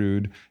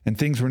misconstrued and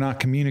things were not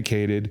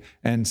communicated,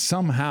 and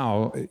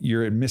somehow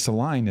you're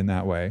misaligned in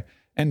that way.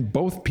 And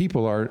both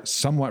people are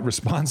somewhat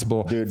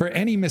responsible for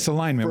any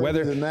misalignment,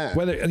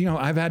 whether, you know,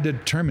 I've had to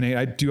terminate.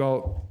 I do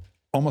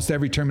almost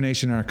every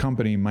termination in our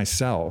company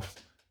myself.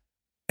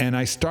 And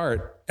I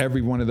start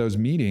every one of those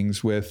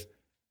meetings with,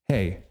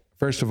 hey,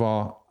 first of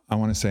all, I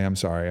want to say I'm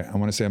sorry. I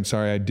want to say I'm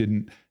sorry I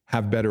didn't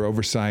have better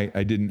oversight.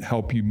 I didn't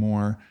help you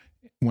more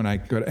when I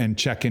could, and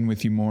check in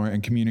with you more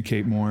and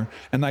communicate more.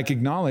 And like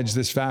acknowledge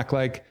this fact,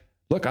 like,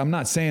 look, I'm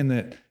not saying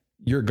that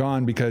you're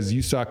gone because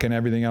you suck and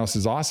everything else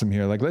is awesome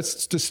here. Like,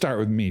 let's just start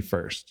with me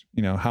first.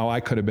 You know, how I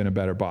could have been a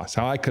better boss,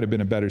 how I could have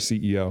been a better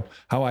CEO,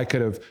 how I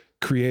could have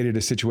created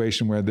a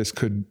situation where this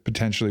could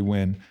potentially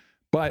win,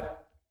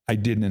 but I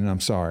didn't, and I'm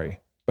sorry.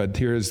 But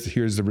here's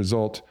the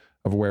result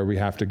of where we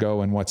have to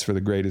go and what's for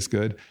the greatest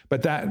good.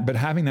 But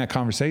having that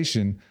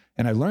conversation,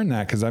 and I learned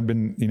that because I've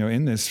been, you know,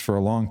 in this for a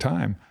long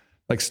time,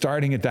 like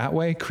starting it that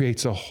way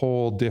creates a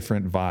whole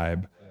different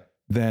vibe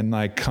than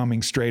like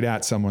coming straight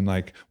at someone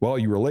like, well,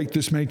 you were late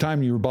this many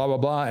times, you were blah, blah,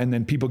 blah. And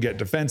then people get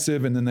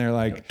defensive and then they're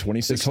like,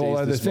 26 this whole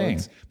other thing.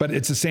 Month. But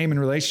it's the same in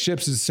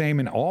relationships. It's the same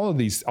in all of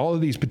these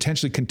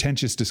potentially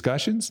contentious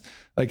discussions,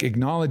 like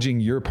acknowledging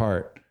your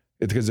part.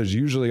 Because there's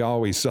usually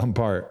always some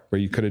part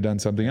where you could have done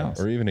something else.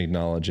 Or even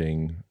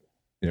acknowledging,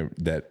 you know,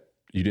 that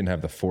you didn't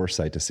have the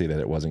foresight to see that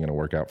it wasn't going to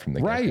work out from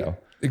the get-go.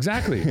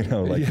 Exactly. You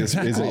know, like this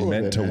isn't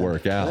meant to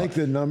work out. I think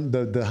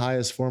the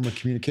highest form of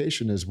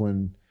communication is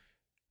when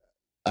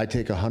I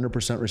take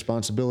 100%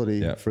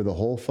 responsibility for the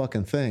whole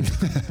fucking thing.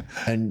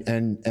 and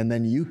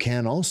then you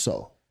can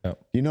also,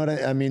 you know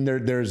what I mean?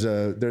 There's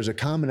a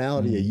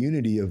commonality, a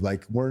unity of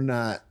like, we're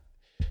not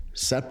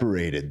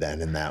separated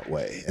then in that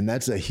way. And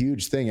that's a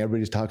huge thing.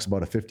 Everybody talks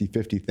about a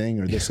 50-50 thing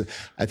or this.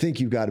 I think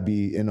you've got to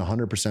be in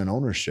 100%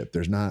 ownership.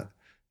 There's not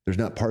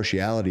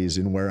partialities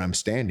in where I'm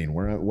standing,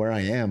 where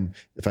I am.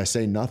 If I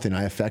say nothing,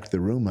 I affect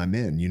the room I'm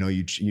in. You know,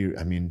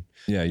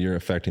 you're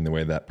affecting the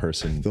way that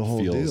person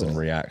feels and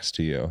reacts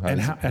to you. And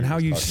how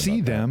you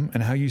see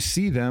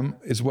them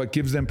is what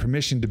gives them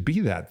permission to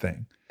be that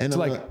thing. And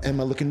am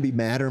I looking to be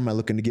mad or am I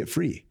looking to get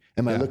free?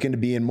 Am I looking to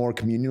be in more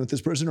communion with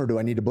this person or do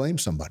I need to blame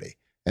somebody?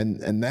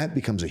 And that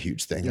becomes a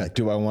huge thing. Like,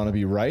 do I want to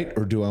be right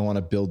or do I want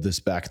to build this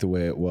back the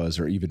way it was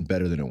or even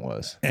better than it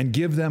was? And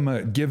give them,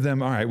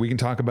 all right, we can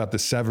talk about the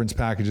severance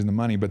package and the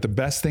money, but the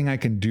best thing I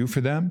can do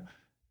for them,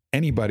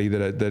 anybody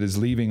that is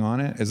leaving on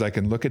it, is I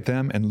can look at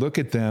them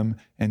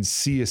and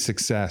see a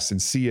success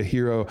and see a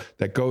hero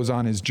that goes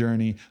on his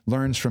journey,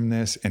 learns from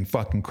this and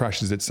fucking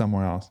crushes it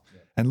somewhere else.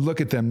 and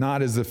look at them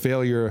not as the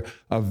failure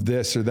of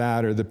this or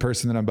that or the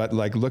person that I'm, but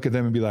like look at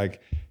them and be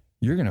like,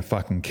 you're going to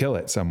fucking kill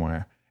it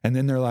somewhere. And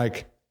then they're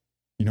like,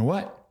 you know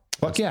what?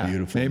 Fuck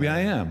yeah. Maybe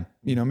I am.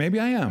 Maybe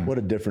I am. What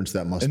a difference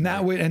that must and make.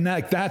 that way, and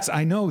that, that's,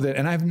 I know that,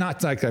 and I've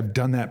not like, I've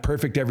done that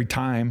perfect every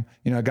time,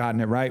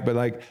 gotten it right. But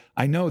like,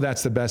 I know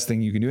that's the best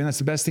thing you can do. And that's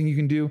the best thing you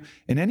can do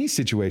in any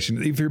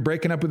situation. If you're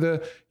breaking up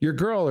with your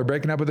girl or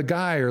breaking up with a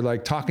guy or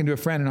like talking to a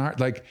friend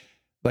and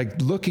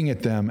like looking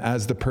at them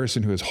as the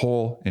person who is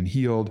whole and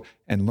healed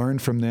and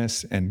learned from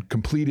this and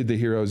completed the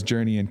hero's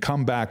journey and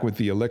come back with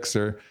the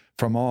elixir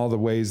from all the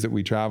ways that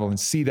we travel and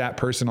see that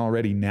person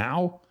already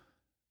now.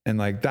 And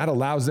like that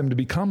allows them to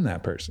become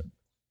that person.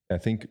 I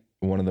think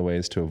one of the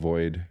ways to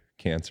avoid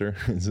cancer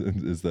is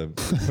the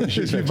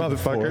you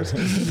motherfuckers.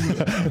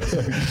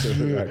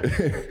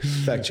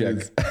 Fact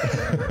check.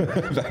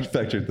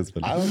 Fact check this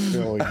one. I don't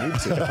feel we need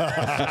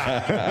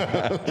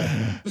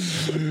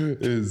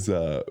to. Is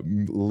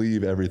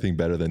leave everything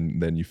better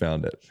than you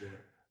found it. Sure.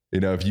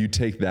 If you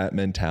take that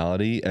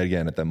mentality,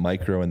 again, at the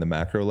micro and the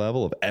macro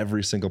level of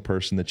every single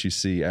person that you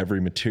see,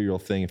 every material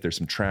thing, if there's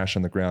some trash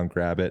on the ground,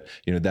 grab it.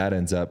 That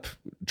ends up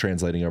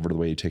translating over to the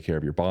way you take care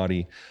of your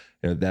body.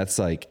 That's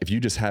like, if you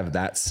just have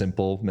that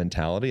simple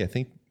mentality, I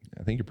think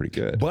you're pretty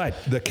good. But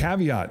the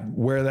caveat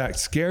where that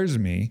scares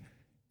me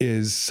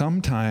is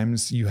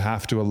sometimes you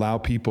have to allow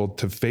people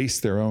to face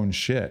their own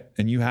shit,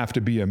 and you have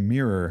to be a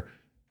mirror,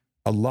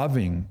 a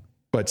loving,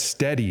 but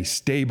steady,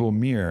 stable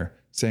mirror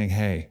saying,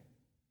 hey,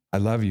 I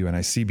love you and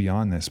I see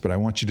beyond this, but I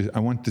want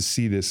to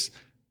see this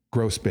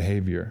gross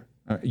behavior.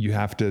 You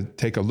have to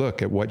take a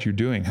look at what you're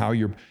doing, how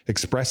you're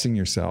expressing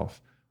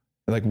yourself.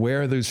 Like,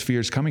 where are those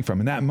fears coming from?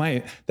 And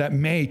that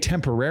may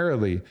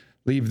temporarily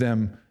leave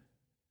them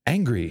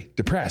angry,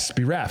 depressed,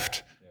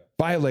 bereft,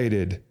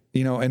 violated,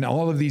 in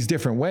all of these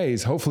different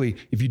ways. Hopefully,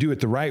 if you do it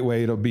the right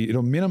way,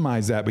 it'll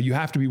minimize that, but you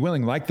have to be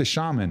willing, like the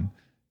shaman,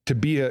 to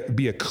be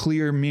a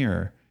clear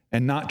mirror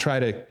and not try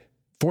to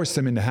force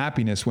them into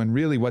happiness when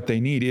really what they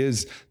need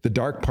is the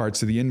dark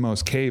parts of the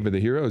inmost cave of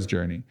the hero's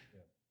journey.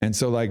 And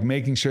so like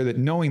making sure that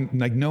knowing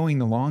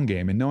the long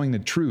game and knowing the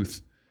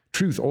truth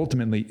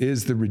ultimately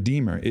is the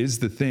redeemer, is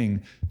the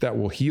thing that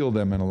will heal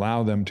them and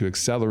allow them to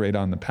accelerate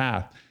on the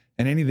path.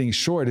 And anything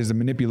short is a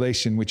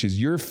manipulation, which is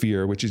your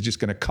fear, which is just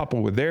going to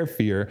couple with their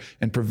fear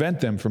and prevent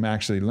them from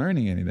actually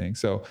learning anything.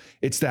 So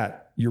it's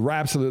that you're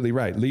absolutely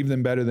right. Leave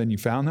them better than you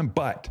found them,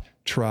 but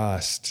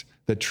trust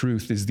that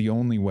truth is the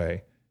only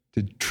way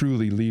to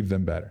truly leave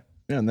them better.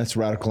 Yeah, and that's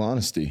radical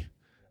honesty.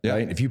 Yeah.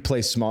 Right? If you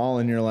play small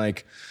and you're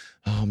like,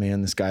 oh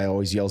man, this guy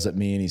always yells at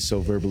me and he's so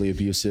verbally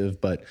abusive,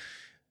 but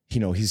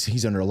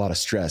he's under a lot of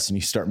stress, and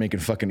you start making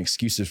fucking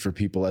excuses for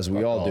people, as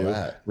we all do,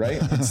 that.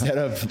 Right? Instead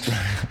of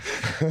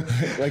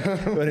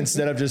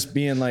instead of just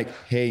being like,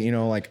 hey,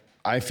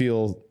 I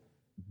feel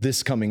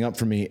this coming up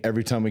for me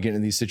every time we get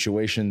into these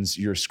situations,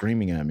 you're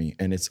screaming at me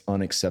and it's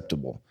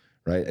unacceptable.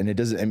 Right.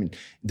 And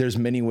there's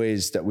many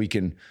ways that we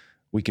can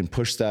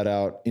push that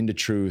out into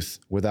truth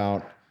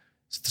without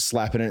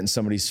slapping it in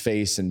somebody's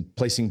face and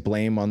placing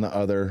blame on the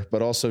other,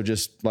 but also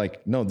just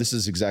like, no, this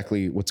is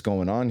exactly what's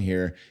going on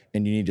here.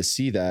 And you need to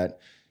see that,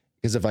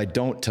 because if I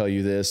don't tell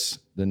you this,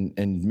 then,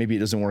 and maybe it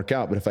doesn't work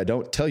out, but if I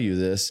don't tell you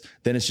this,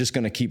 then it's just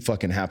going to keep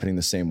fucking happening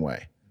the same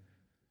way.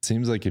 It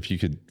seems like if you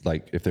could,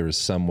 if there was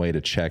some way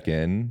to check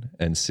in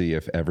and see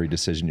if every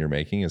decision you're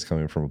making is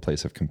coming from a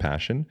place of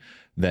compassion,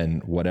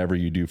 then whatever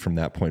you do from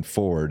that point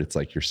forward, it's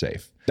like you're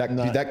safe.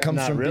 That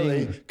comes from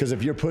really, because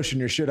if you're pushing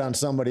your shit on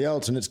somebody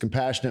else and it's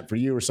compassionate for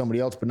you or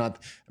somebody else, but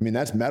not,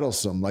 that's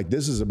meddlesome. Like,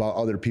 this is about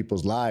other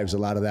people's lives. A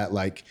lot of that,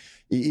 like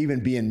even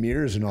being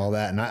mirrors and all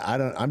that. And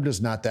I'm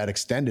just not that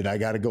extended. I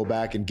got to go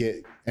back and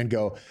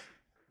go,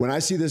 when I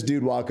see this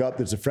dude walk up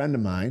that's a friend of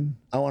mine,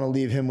 I want to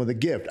leave him with a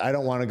gift. I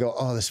don't want to go,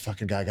 oh, this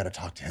fucking guy, I got to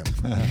talk to him.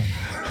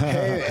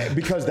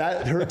 Because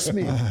that hurts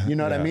me. You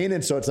know what I mean?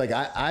 And so it's like,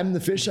 I'm the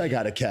fish I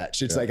got to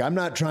catch. It's like, I'm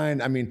not trying,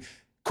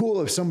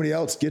 cool if somebody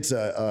else gets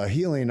a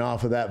healing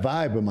off of that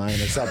vibe of mine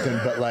or something.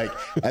 But like,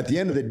 at the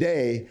end of the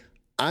day,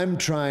 I'm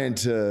trying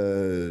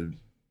to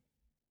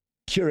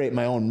curate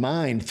my own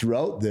mind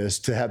throughout this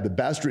to have the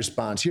best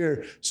response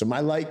here, so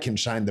my light can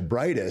shine the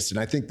brightest. And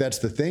I think that's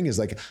the thing, is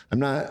like, I'm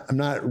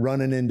not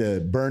running into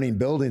burning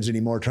buildings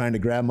anymore trying to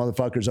grab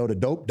motherfuckers out of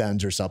dope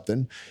dens or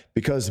something,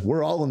 because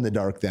we're all in the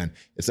dark then.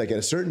 It's like, at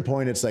a certain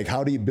point, it's like,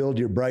 how do you build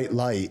your bright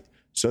light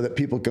so that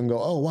people can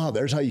go, oh wow,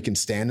 there's how you can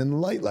stand in the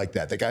light like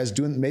that. The guy's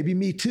doing, maybe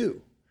me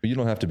too. But you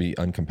don't have to be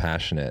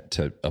uncompassionate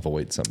to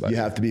avoid somebody.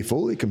 You have to be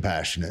fully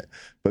compassionate.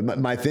 But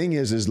my thing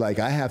is like,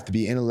 I have to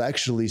be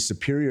intellectually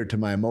superior to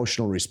my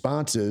emotional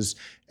responses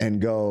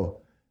and go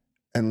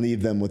and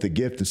leave them with a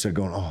gift instead of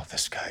going, oh,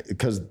 this guy,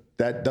 because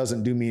that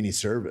doesn't do me any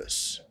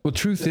service. Well,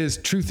 truth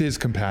is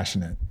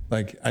compassionate.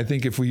 Like, I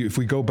think if we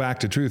go back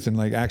to truth and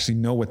like actually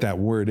know what that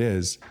word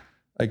is,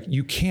 like,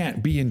 you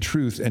can't be in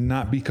truth and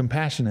not be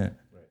compassionate,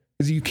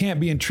 because you can't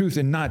be in truth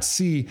and not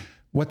see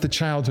what the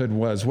childhood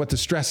was, what the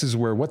stresses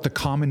were, what the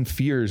common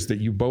fears that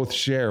you both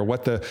share,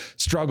 what the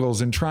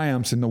struggles and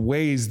triumphs and the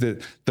ways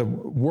that the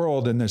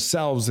world and the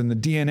selves and the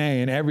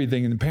DNA and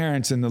everything and the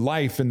parents and the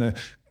life and the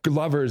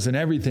lovers and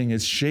everything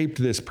has shaped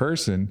this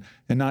person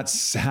and not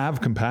have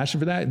compassion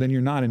for that, then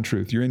you're not in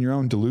truth. You're in your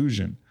own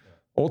delusion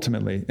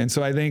ultimately. And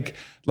so I think,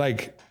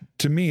 like,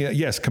 to me,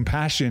 yes,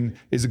 compassion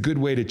is a good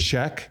way to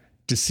check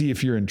to see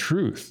if you're in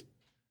truth.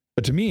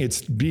 But to me,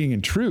 it's being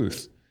in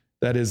truth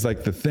that is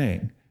like the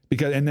thing.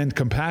 Because, and then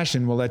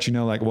compassion will let you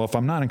know, like, well, if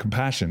I'm not in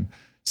compassion,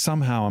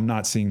 somehow I'm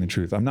not seeing the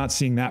truth. I'm not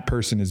seeing that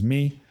person as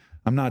me.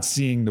 I'm not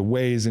seeing the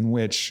ways in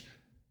which,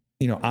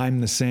 you know,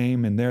 I'm the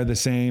same and they're the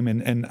same.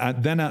 And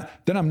then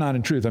I'm not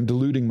in truth. I'm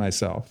deluding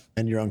myself.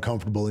 And you're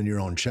uncomfortable in your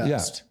own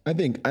chest. Yeah. I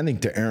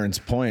think to Aaron's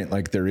point,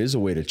 like, there is a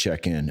way to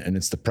check in, and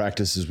it's the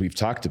practices we've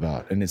talked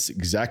about. And it's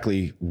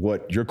exactly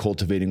what you're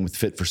cultivating with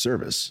Fit for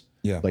Service.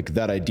 Yeah. Like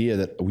that idea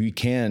that we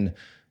can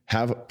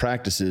have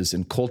practices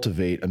and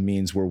cultivate a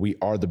means where we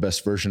are the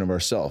best version of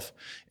ourselves.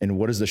 And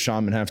what does the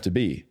shaman have to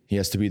be? He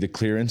has to be the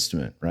clear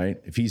instrument,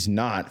 right? If he's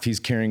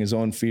carrying his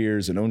own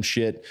fears and own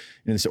shit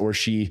or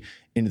she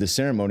into the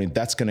ceremony,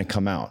 that's going to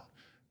come out,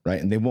 right?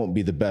 And they won't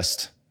be the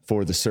best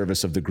for the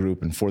service of the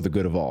group and for the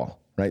good of all,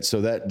 right? So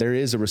that there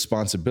is a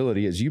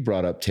responsibility, as you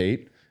brought up,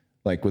 Tate,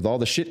 like with all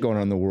the shit going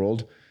on in the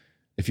world,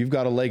 if you've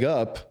got a leg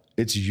up,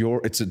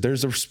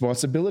 there's a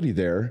responsibility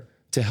there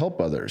to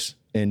help others.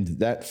 And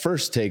that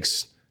first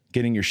takes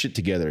getting your shit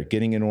together,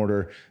 getting in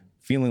order,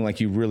 feeling like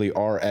you really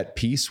are at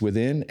peace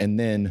within, and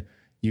then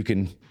you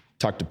can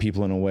talk to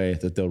people in a way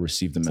that they'll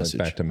receive the message.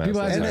 Back to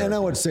And I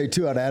would say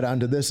too, I'd add on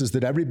to this, is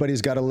that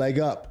everybody's got a leg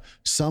up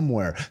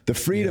somewhere. The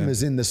freedom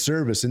is in the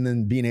service and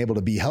then being able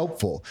to be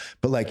helpful.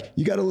 But like,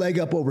 you got a leg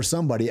up over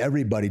somebody,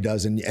 everybody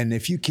does. And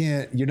if you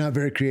can't, you're not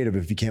very creative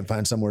if you can't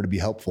find somewhere to be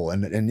helpful.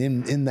 And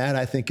in that,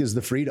 I think, is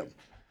the freedom.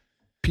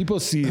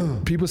 People see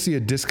a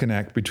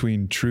disconnect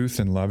between truth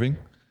and loving.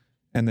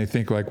 And they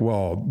think like,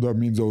 well, that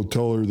means I'll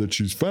tell her that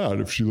she's fat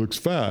if she looks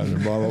fat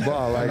and blah, blah,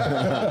 blah. Like,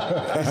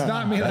 it's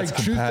not me. Like,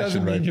 truth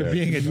doesn't mean you're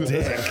being a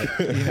dick.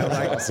 You know,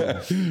 like,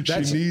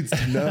 she needs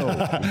to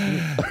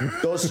know.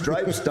 Those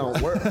stripes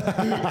don't work.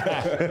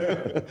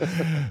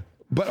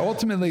 But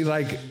ultimately,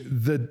 like,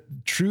 the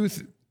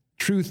truth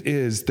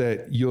is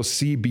that you'll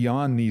see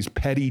beyond these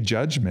petty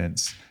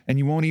judgments, and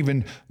you won't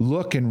even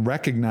look and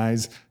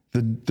recognize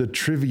the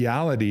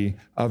triviality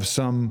of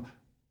some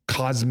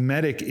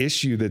cosmetic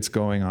issue that's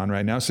going on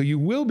right now. So you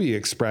will be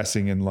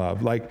expressing in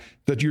love, like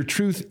that your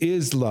truth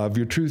is love,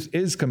 your truth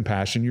is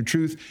compassion, your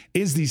truth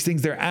is these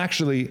things. They're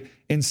actually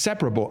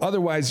inseparable.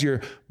 Otherwise,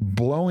 you're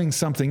blowing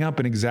something up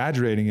and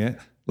exaggerating it,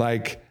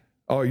 like,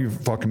 oh, your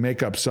fucking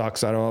makeup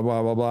sucks, I don't,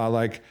 blah, blah, blah.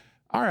 Like,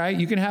 all right,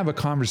 you can have a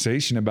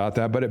conversation about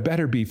that, but it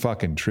better be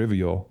fucking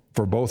trivial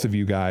for both of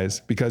you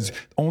guys, because the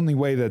only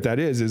way that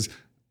is,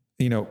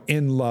 you know,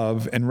 in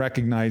love and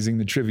recognizing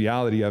the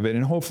triviality of it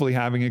and hopefully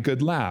having a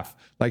good laugh.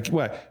 Like,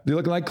 what? They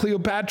look like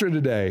Cleopatra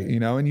today, you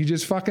know, and you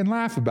just fucking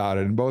laugh about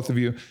it. And both of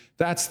you,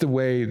 that's the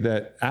way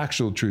that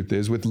actual truth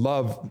is, with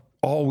love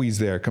always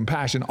there,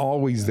 compassion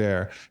always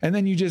there. And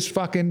then you just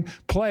fucking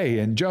play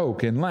and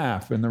joke and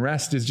laugh, and the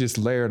rest is just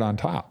layered on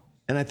top.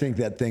 And I think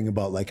that thing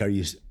about, like, are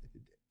you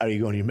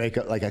going to your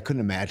makeup? Like, I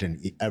couldn't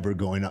imagine ever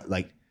going out,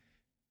 like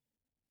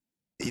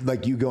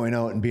you going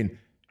out and being,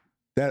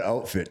 that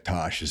outfit,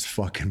 Tosh, is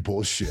fucking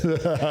bullshit.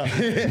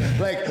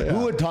 Who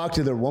would talk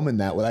to their woman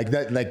that way? Like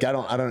that, like, I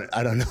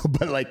don't know.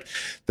 But like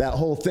that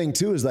whole thing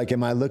too is like,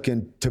 am I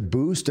looking to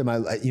boost? Am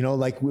I, you know,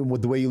 like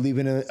with the way you leave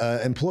an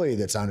employee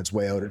that's on its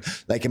way out?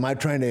 Like, am I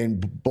trying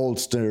to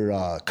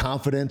bolster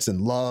confidence and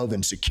love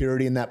and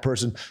security in that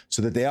person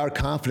so that they are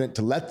confident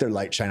to let their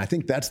light shine? I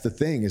think that's the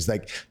thing, is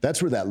like,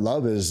 that's where that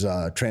love is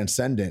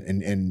transcendent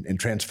and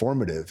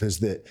transformative, is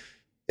that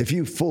if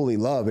you fully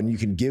love and you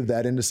can give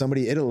that into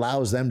somebody, it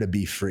allows them to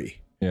be free.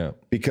 Yeah.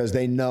 Because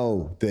they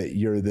know that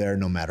you're there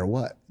no matter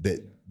what.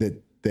 It's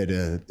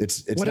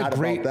what not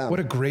about them. What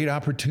a great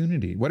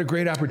opportunity. What a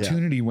great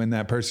opportunity when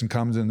that person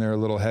comes and they're a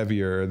little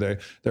heavier, or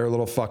they're a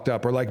little fucked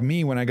up. Or like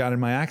me, when I got in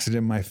my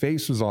accident, my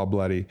face was all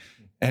bloody.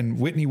 And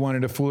Whitney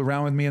wanted to fool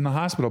around with me in the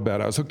hospital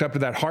bed. I was hooked up to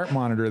that heart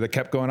monitor that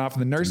kept going off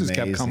and the nurses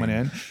kept coming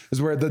in. It was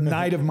where the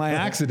night of my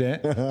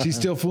accident, she's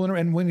still fooling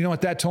around. And when, you know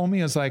what that told me?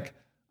 I was like,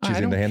 I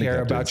don't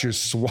care about your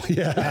now we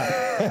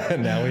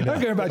know. I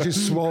don't care about your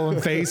swollen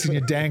face and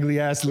your dangly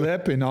ass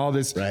lip and all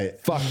this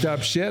fucked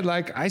up shit.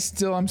 Like,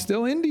 I'm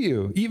still into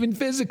you, even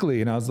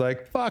physically. And I was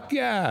like, fuck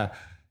yeah.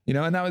 You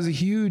know, and that was a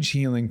huge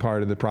healing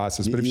part of the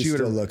process. But if she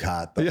would look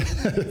hot, though.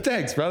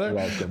 Thanks, brother.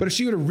 But if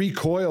she would have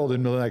recoiled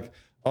and been like,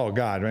 oh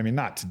God, I mean,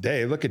 not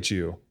today, look at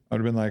you, I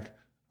would have been like,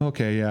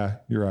 okay, yeah,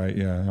 you're right.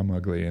 Yeah, I'm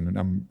ugly and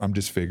I'm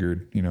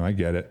disfigured. You know, I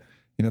get it.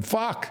 You know,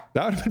 fuck,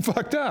 that would have been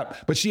fucked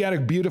up. But she had a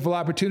beautiful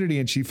opportunity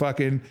and she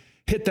fucking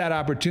hit that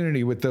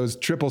opportunity with those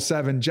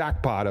 777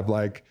 jackpot of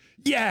like,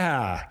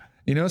 yeah,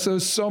 you know, so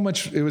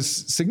it was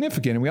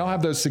significant. And we all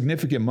have those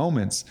significant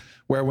moments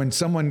where when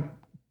someone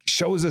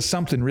shows us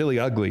something really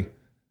ugly,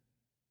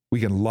 we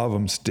can love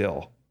them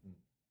still.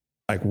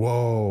 Like,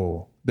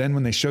 whoa. Then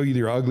when they show you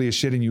your ugliest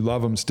shit and you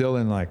love them still,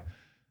 and like,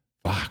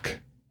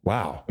 fuck.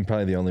 Wow. And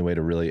probably the only way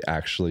to really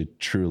actually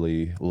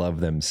truly love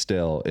them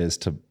still is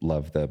to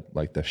love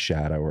the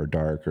shadow or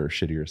dark or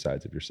shittier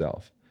sides of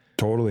yourself.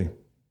 Totally.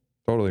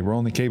 Totally. We're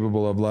only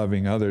capable of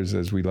loving others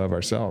as we love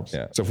ourselves.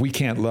 Yeah. So if we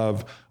can't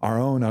love our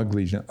own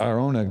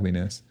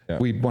ugliness,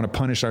 we want to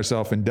punish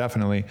ourselves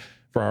indefinitely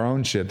for our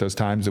own shit. Those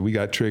times that we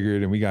got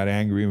triggered and we got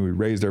angry and we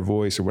raised our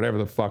voice or whatever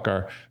the fuck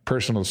our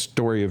personal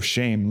story of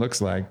shame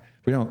looks like.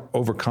 If we don't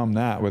overcome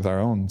that with our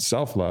own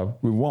self-love,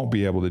 we won't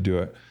be able to do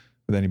it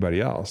with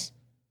anybody else.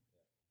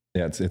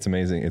 Yeah, it's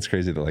amazing. It's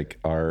crazy that like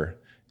our,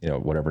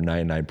 whatever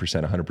 99%,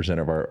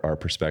 100% of our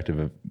perspective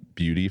of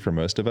beauty for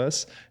most of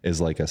us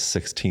is like a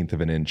 1/16 of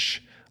an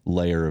inch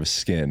layer of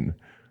skin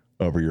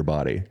over your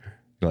body.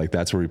 Like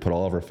that's where we put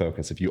all of our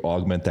focus. If you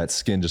augment that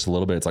skin just a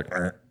little bit, it's like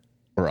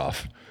we're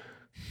off.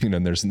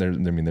 And there's so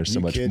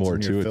much more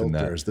to it than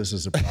that. This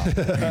is a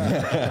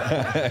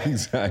problem.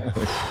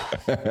 Exactly.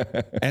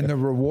 And the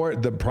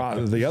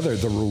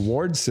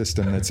reward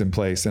system that's in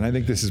place. And I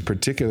think this is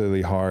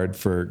particularly hard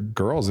for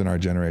girls in our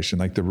generation.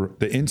 Like the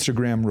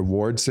Instagram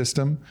reward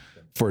system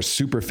for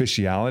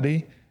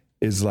superficiality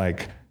is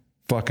like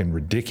fucking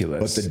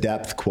ridiculous. But the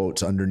depth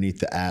quotes underneath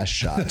the ass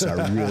shots are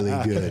really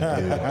good, dude.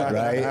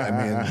 Right? I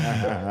mean,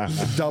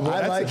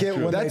 I like it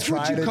when that's they try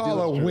what you to call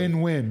do a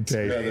win-win,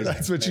 Tate. Yeah,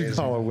 That's what you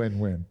call a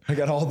win-win. I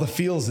got all the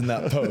feels in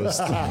that post.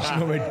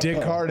 My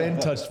dick hard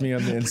and touched me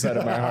on the inside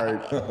of my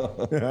heart.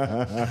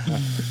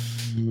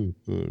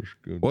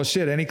 Well,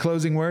 shit. Any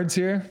closing words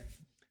here?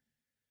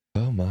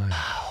 Oh my.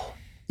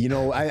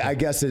 I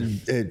guess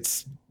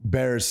it's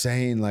bears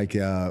saying like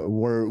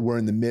we're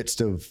in the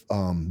midst of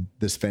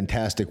this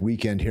fantastic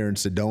weekend here in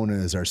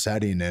Sedona as our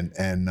setting,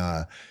 and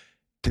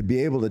to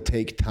be able to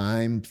take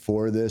time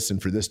for this and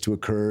for this to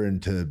occur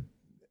and to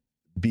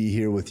be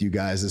here with you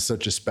guys is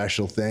such a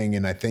special thing.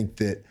 And I think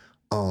that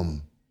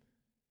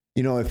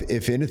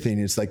if anything,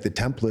 it's like the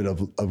template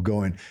of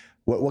going,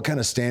 what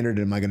kind of standard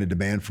am I going to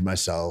demand for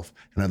myself?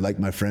 And I'd like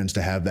my friends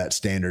to have that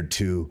standard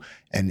too.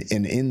 And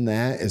in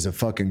that is a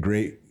fucking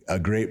great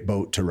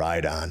boat to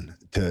ride on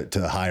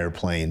to higher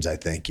planes. I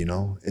think,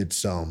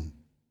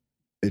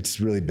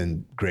 it's really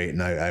been great.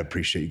 And I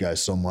appreciate you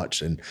guys so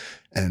much.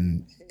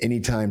 And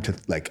anytime to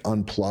like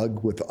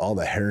unplug with all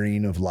the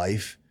harrying of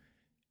life,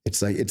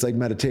 it's like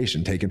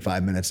meditation, taking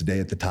 5 minutes a day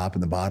at the top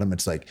and the bottom.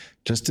 It's like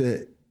just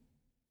to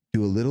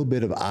do a little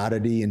bit of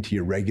oddity into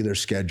your regular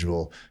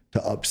schedule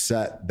to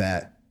upset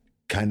that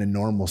kind of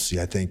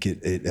normalcy. I think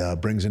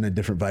it brings in a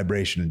different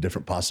vibration and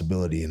different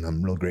possibility. And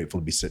I'm real grateful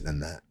to be sitting in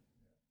that.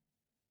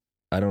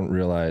 I don't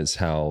realize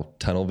how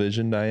tunnel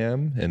visioned I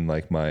am in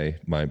like my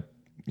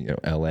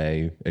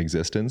LA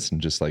existence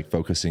and just like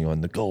focusing on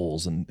the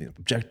goals and the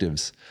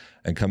objectives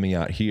and coming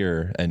out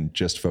here and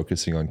just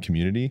focusing on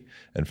community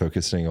and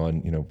focusing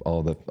on,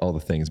 all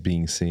the things,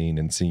 being seen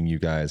and seeing you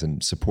guys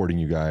and supporting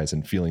you guys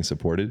and feeling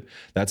supported.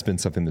 That's been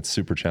something that's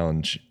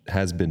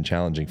has been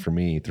challenging for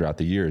me throughout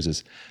the years,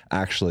 is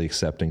actually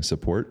accepting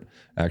support,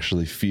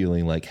 actually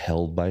feeling like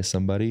held by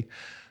somebody.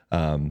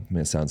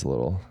 It sounds a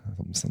little,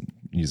 I'm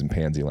using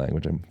pansy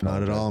language.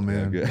 Not at all,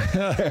 man.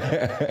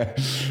 But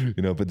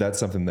that's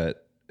something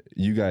that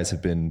you guys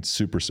have been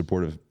super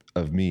supportive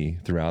of me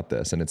throughout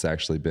this. And it's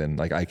actually been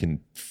like, I can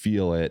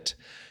feel it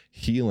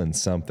healing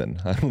something.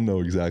 I don't know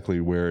exactly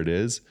where it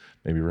is,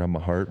 maybe around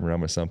my heart, around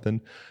my something.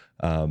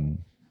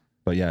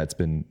 But yeah,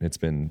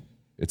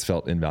 it's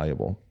felt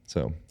invaluable.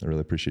 So I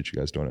really appreciate you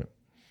guys doing it.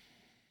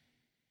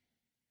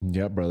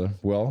 Yeah, brother.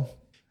 Well,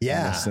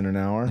 yeah. Less than an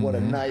hour. What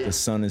a night. The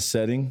sun is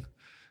setting.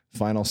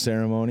 Final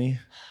ceremony.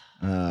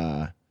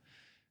 I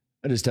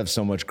just have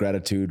so much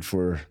gratitude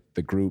for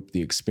the group,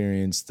 the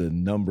experience, the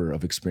number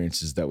of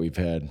experiences that we've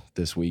had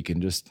this week,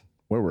 and just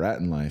where we're at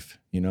in life.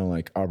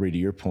 Like Aubrey, to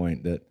your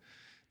point, that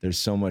there's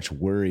so much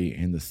worry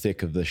in the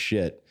thick of the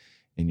shit,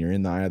 and you're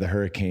in the eye of the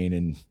hurricane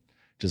and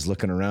just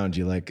looking around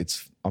you like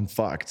I'm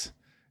fucked.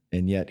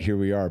 And yet here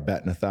we are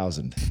batting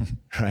 1,000,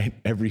 right?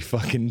 Every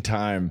fucking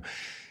time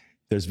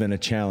there's been a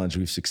challenge,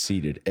 we've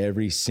succeeded.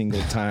 Every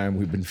single time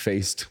we've been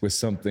faced with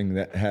something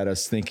that had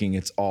us thinking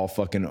it's all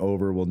fucking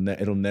over,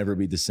 it'll never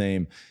be the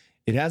same.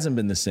 It hasn't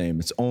been the same.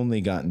 It's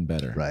only gotten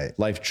better. Right.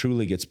 Life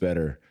truly gets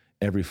better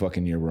every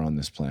fucking year we're on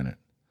this planet.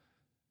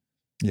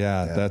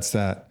 Yeah. That's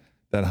that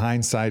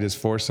hindsight is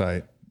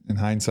foresight. In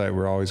hindsight,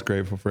 we're always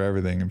grateful for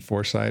everything. In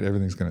foresight,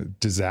 everything's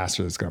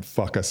disaster that's going to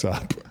fuck us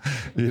up.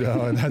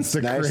 And that's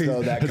the nice, crazy,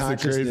 though, that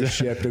consciousness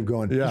shift of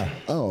going, yeah.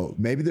 Oh,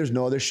 maybe there's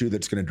no other shoe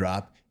that's going to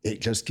drop. It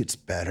just gets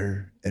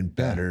better and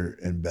better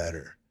and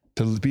better.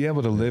 To be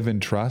able to live in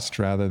trust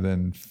rather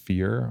than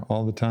fear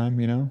all the time,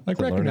 like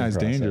recognize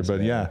danger,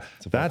 but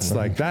that's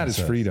like, that is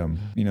freedom.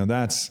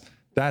 That's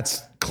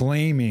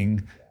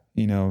claiming,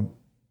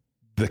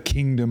 the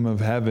kingdom of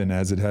heaven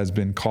as it has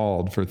been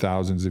called for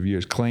thousands of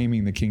years.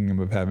 Claiming the kingdom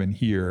of heaven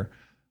here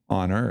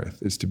on earth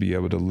is to be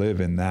able to live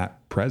in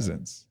that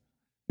presence,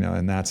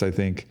 and that's, I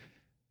think,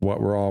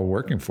 what we're all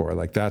working for.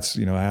 Like that's,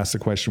 ask the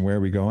question, where are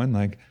we going?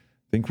 Like,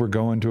 I think we're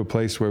going to a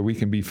place where we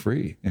can be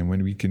free and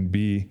when we can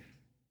be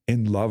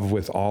in love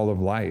with all of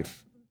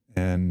life.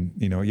 And,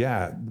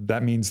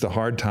 that means the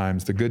hard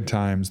times, the good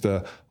times,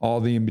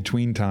 all the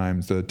in-between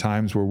times, the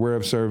times where we're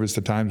of service,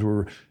 the times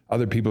where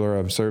other people are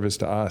of service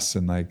to us.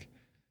 And like,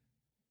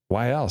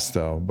 why else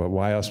though? But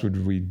why else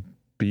would we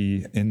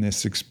be in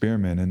this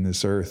experiment, in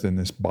this earth, in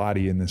this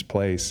body, in this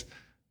place,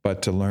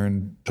 but to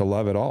learn to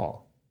love it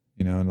all,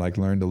 and like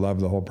learn to love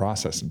the whole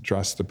process and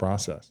trust the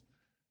process.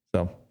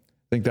 So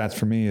I think that's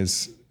for me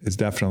is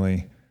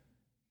definitely,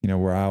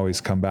 where I always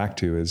come back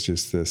to is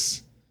just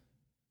this,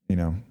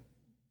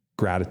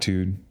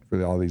 gratitude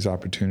for all these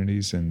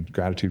opportunities and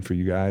gratitude for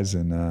you guys.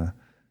 And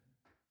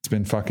it's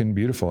been fucking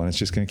beautiful, and it's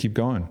just going to keep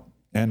going.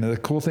 And the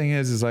cool thing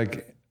is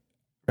like,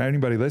 for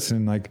anybody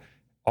listening, like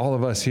all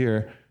of us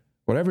here,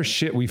 whatever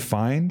shit we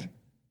find,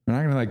 we're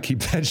not going to like keep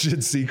that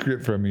shit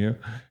secret from you,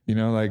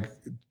 like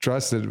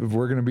trust that if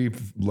we're going to be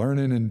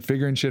learning and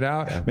figuring shit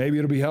out, maybe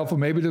it'll be helpful.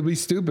 Maybe it'll be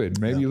stupid.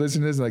 Maybe you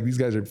listen to this and like, these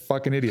guys are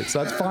fucking idiots.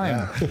 So that's fine.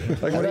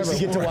 Like whatever. You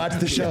get to watch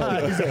the show.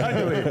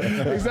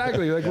 Yeah,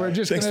 exactly. Like we're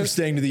just Thanks for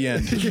staying to the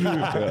end.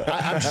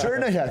 I'm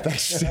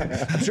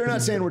sure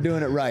not saying we're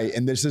doing it right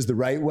and this is the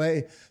right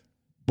way,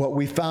 but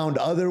we found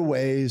other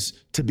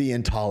ways to be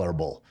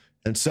intolerable.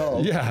 And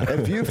so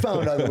if you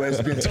found other ways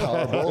to be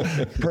intolerable,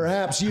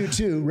 perhaps you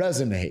too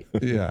resonate.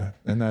 Yeah.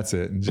 And that's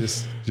it. And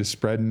just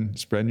spreading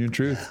your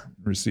truth,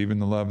 receiving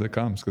the love that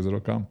comes, because it'll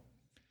come.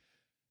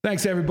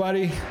 Thanks,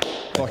 everybody.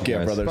 Fuck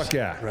yeah, brothers. Fuck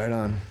yeah. Right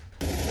on.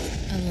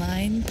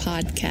 Align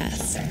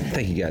Podcast.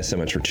 Thank you guys so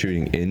much for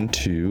tuning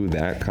into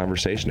that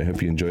conversation. I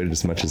hope you enjoyed it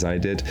as much as I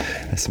did.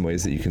 Some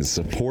ways that you can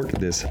support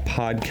this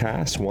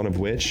podcast, one of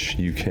which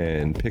you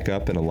can pick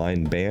up an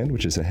Align band,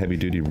 which is a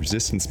heavy-duty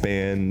resistance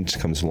band.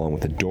 Comes along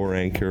with a door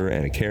anchor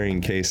and a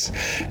carrying case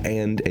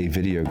and a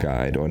video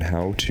guide on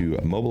how to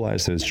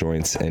mobilize those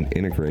joints and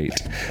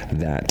integrate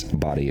that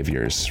body of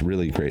yours.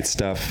 Really great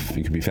stuff.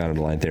 You can be found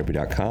at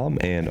aligntherapy.com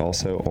and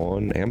also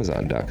on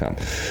amazon.com.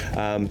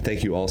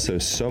 Thank you also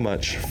so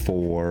much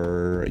for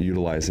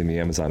utilizing the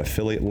Amazon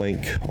affiliate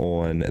link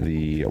on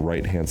the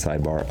right-hand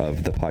sidebar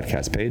of the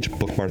podcast page.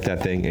 Bookmark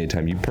that thing.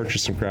 Anytime you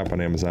purchase some crap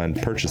on Amazon,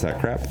 purchase that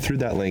crap. Through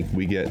that link,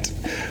 we get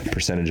a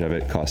percentage of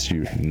it. Costs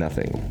you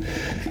nothing.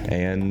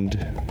 And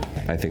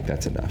I think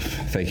that's enough.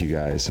 Thank you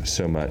guys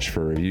so much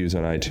for reviews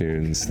on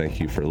iTunes. Thank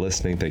you for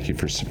listening. Thank you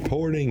for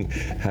supporting.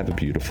 Have a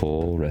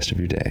beautiful rest of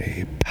your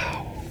day. Pow.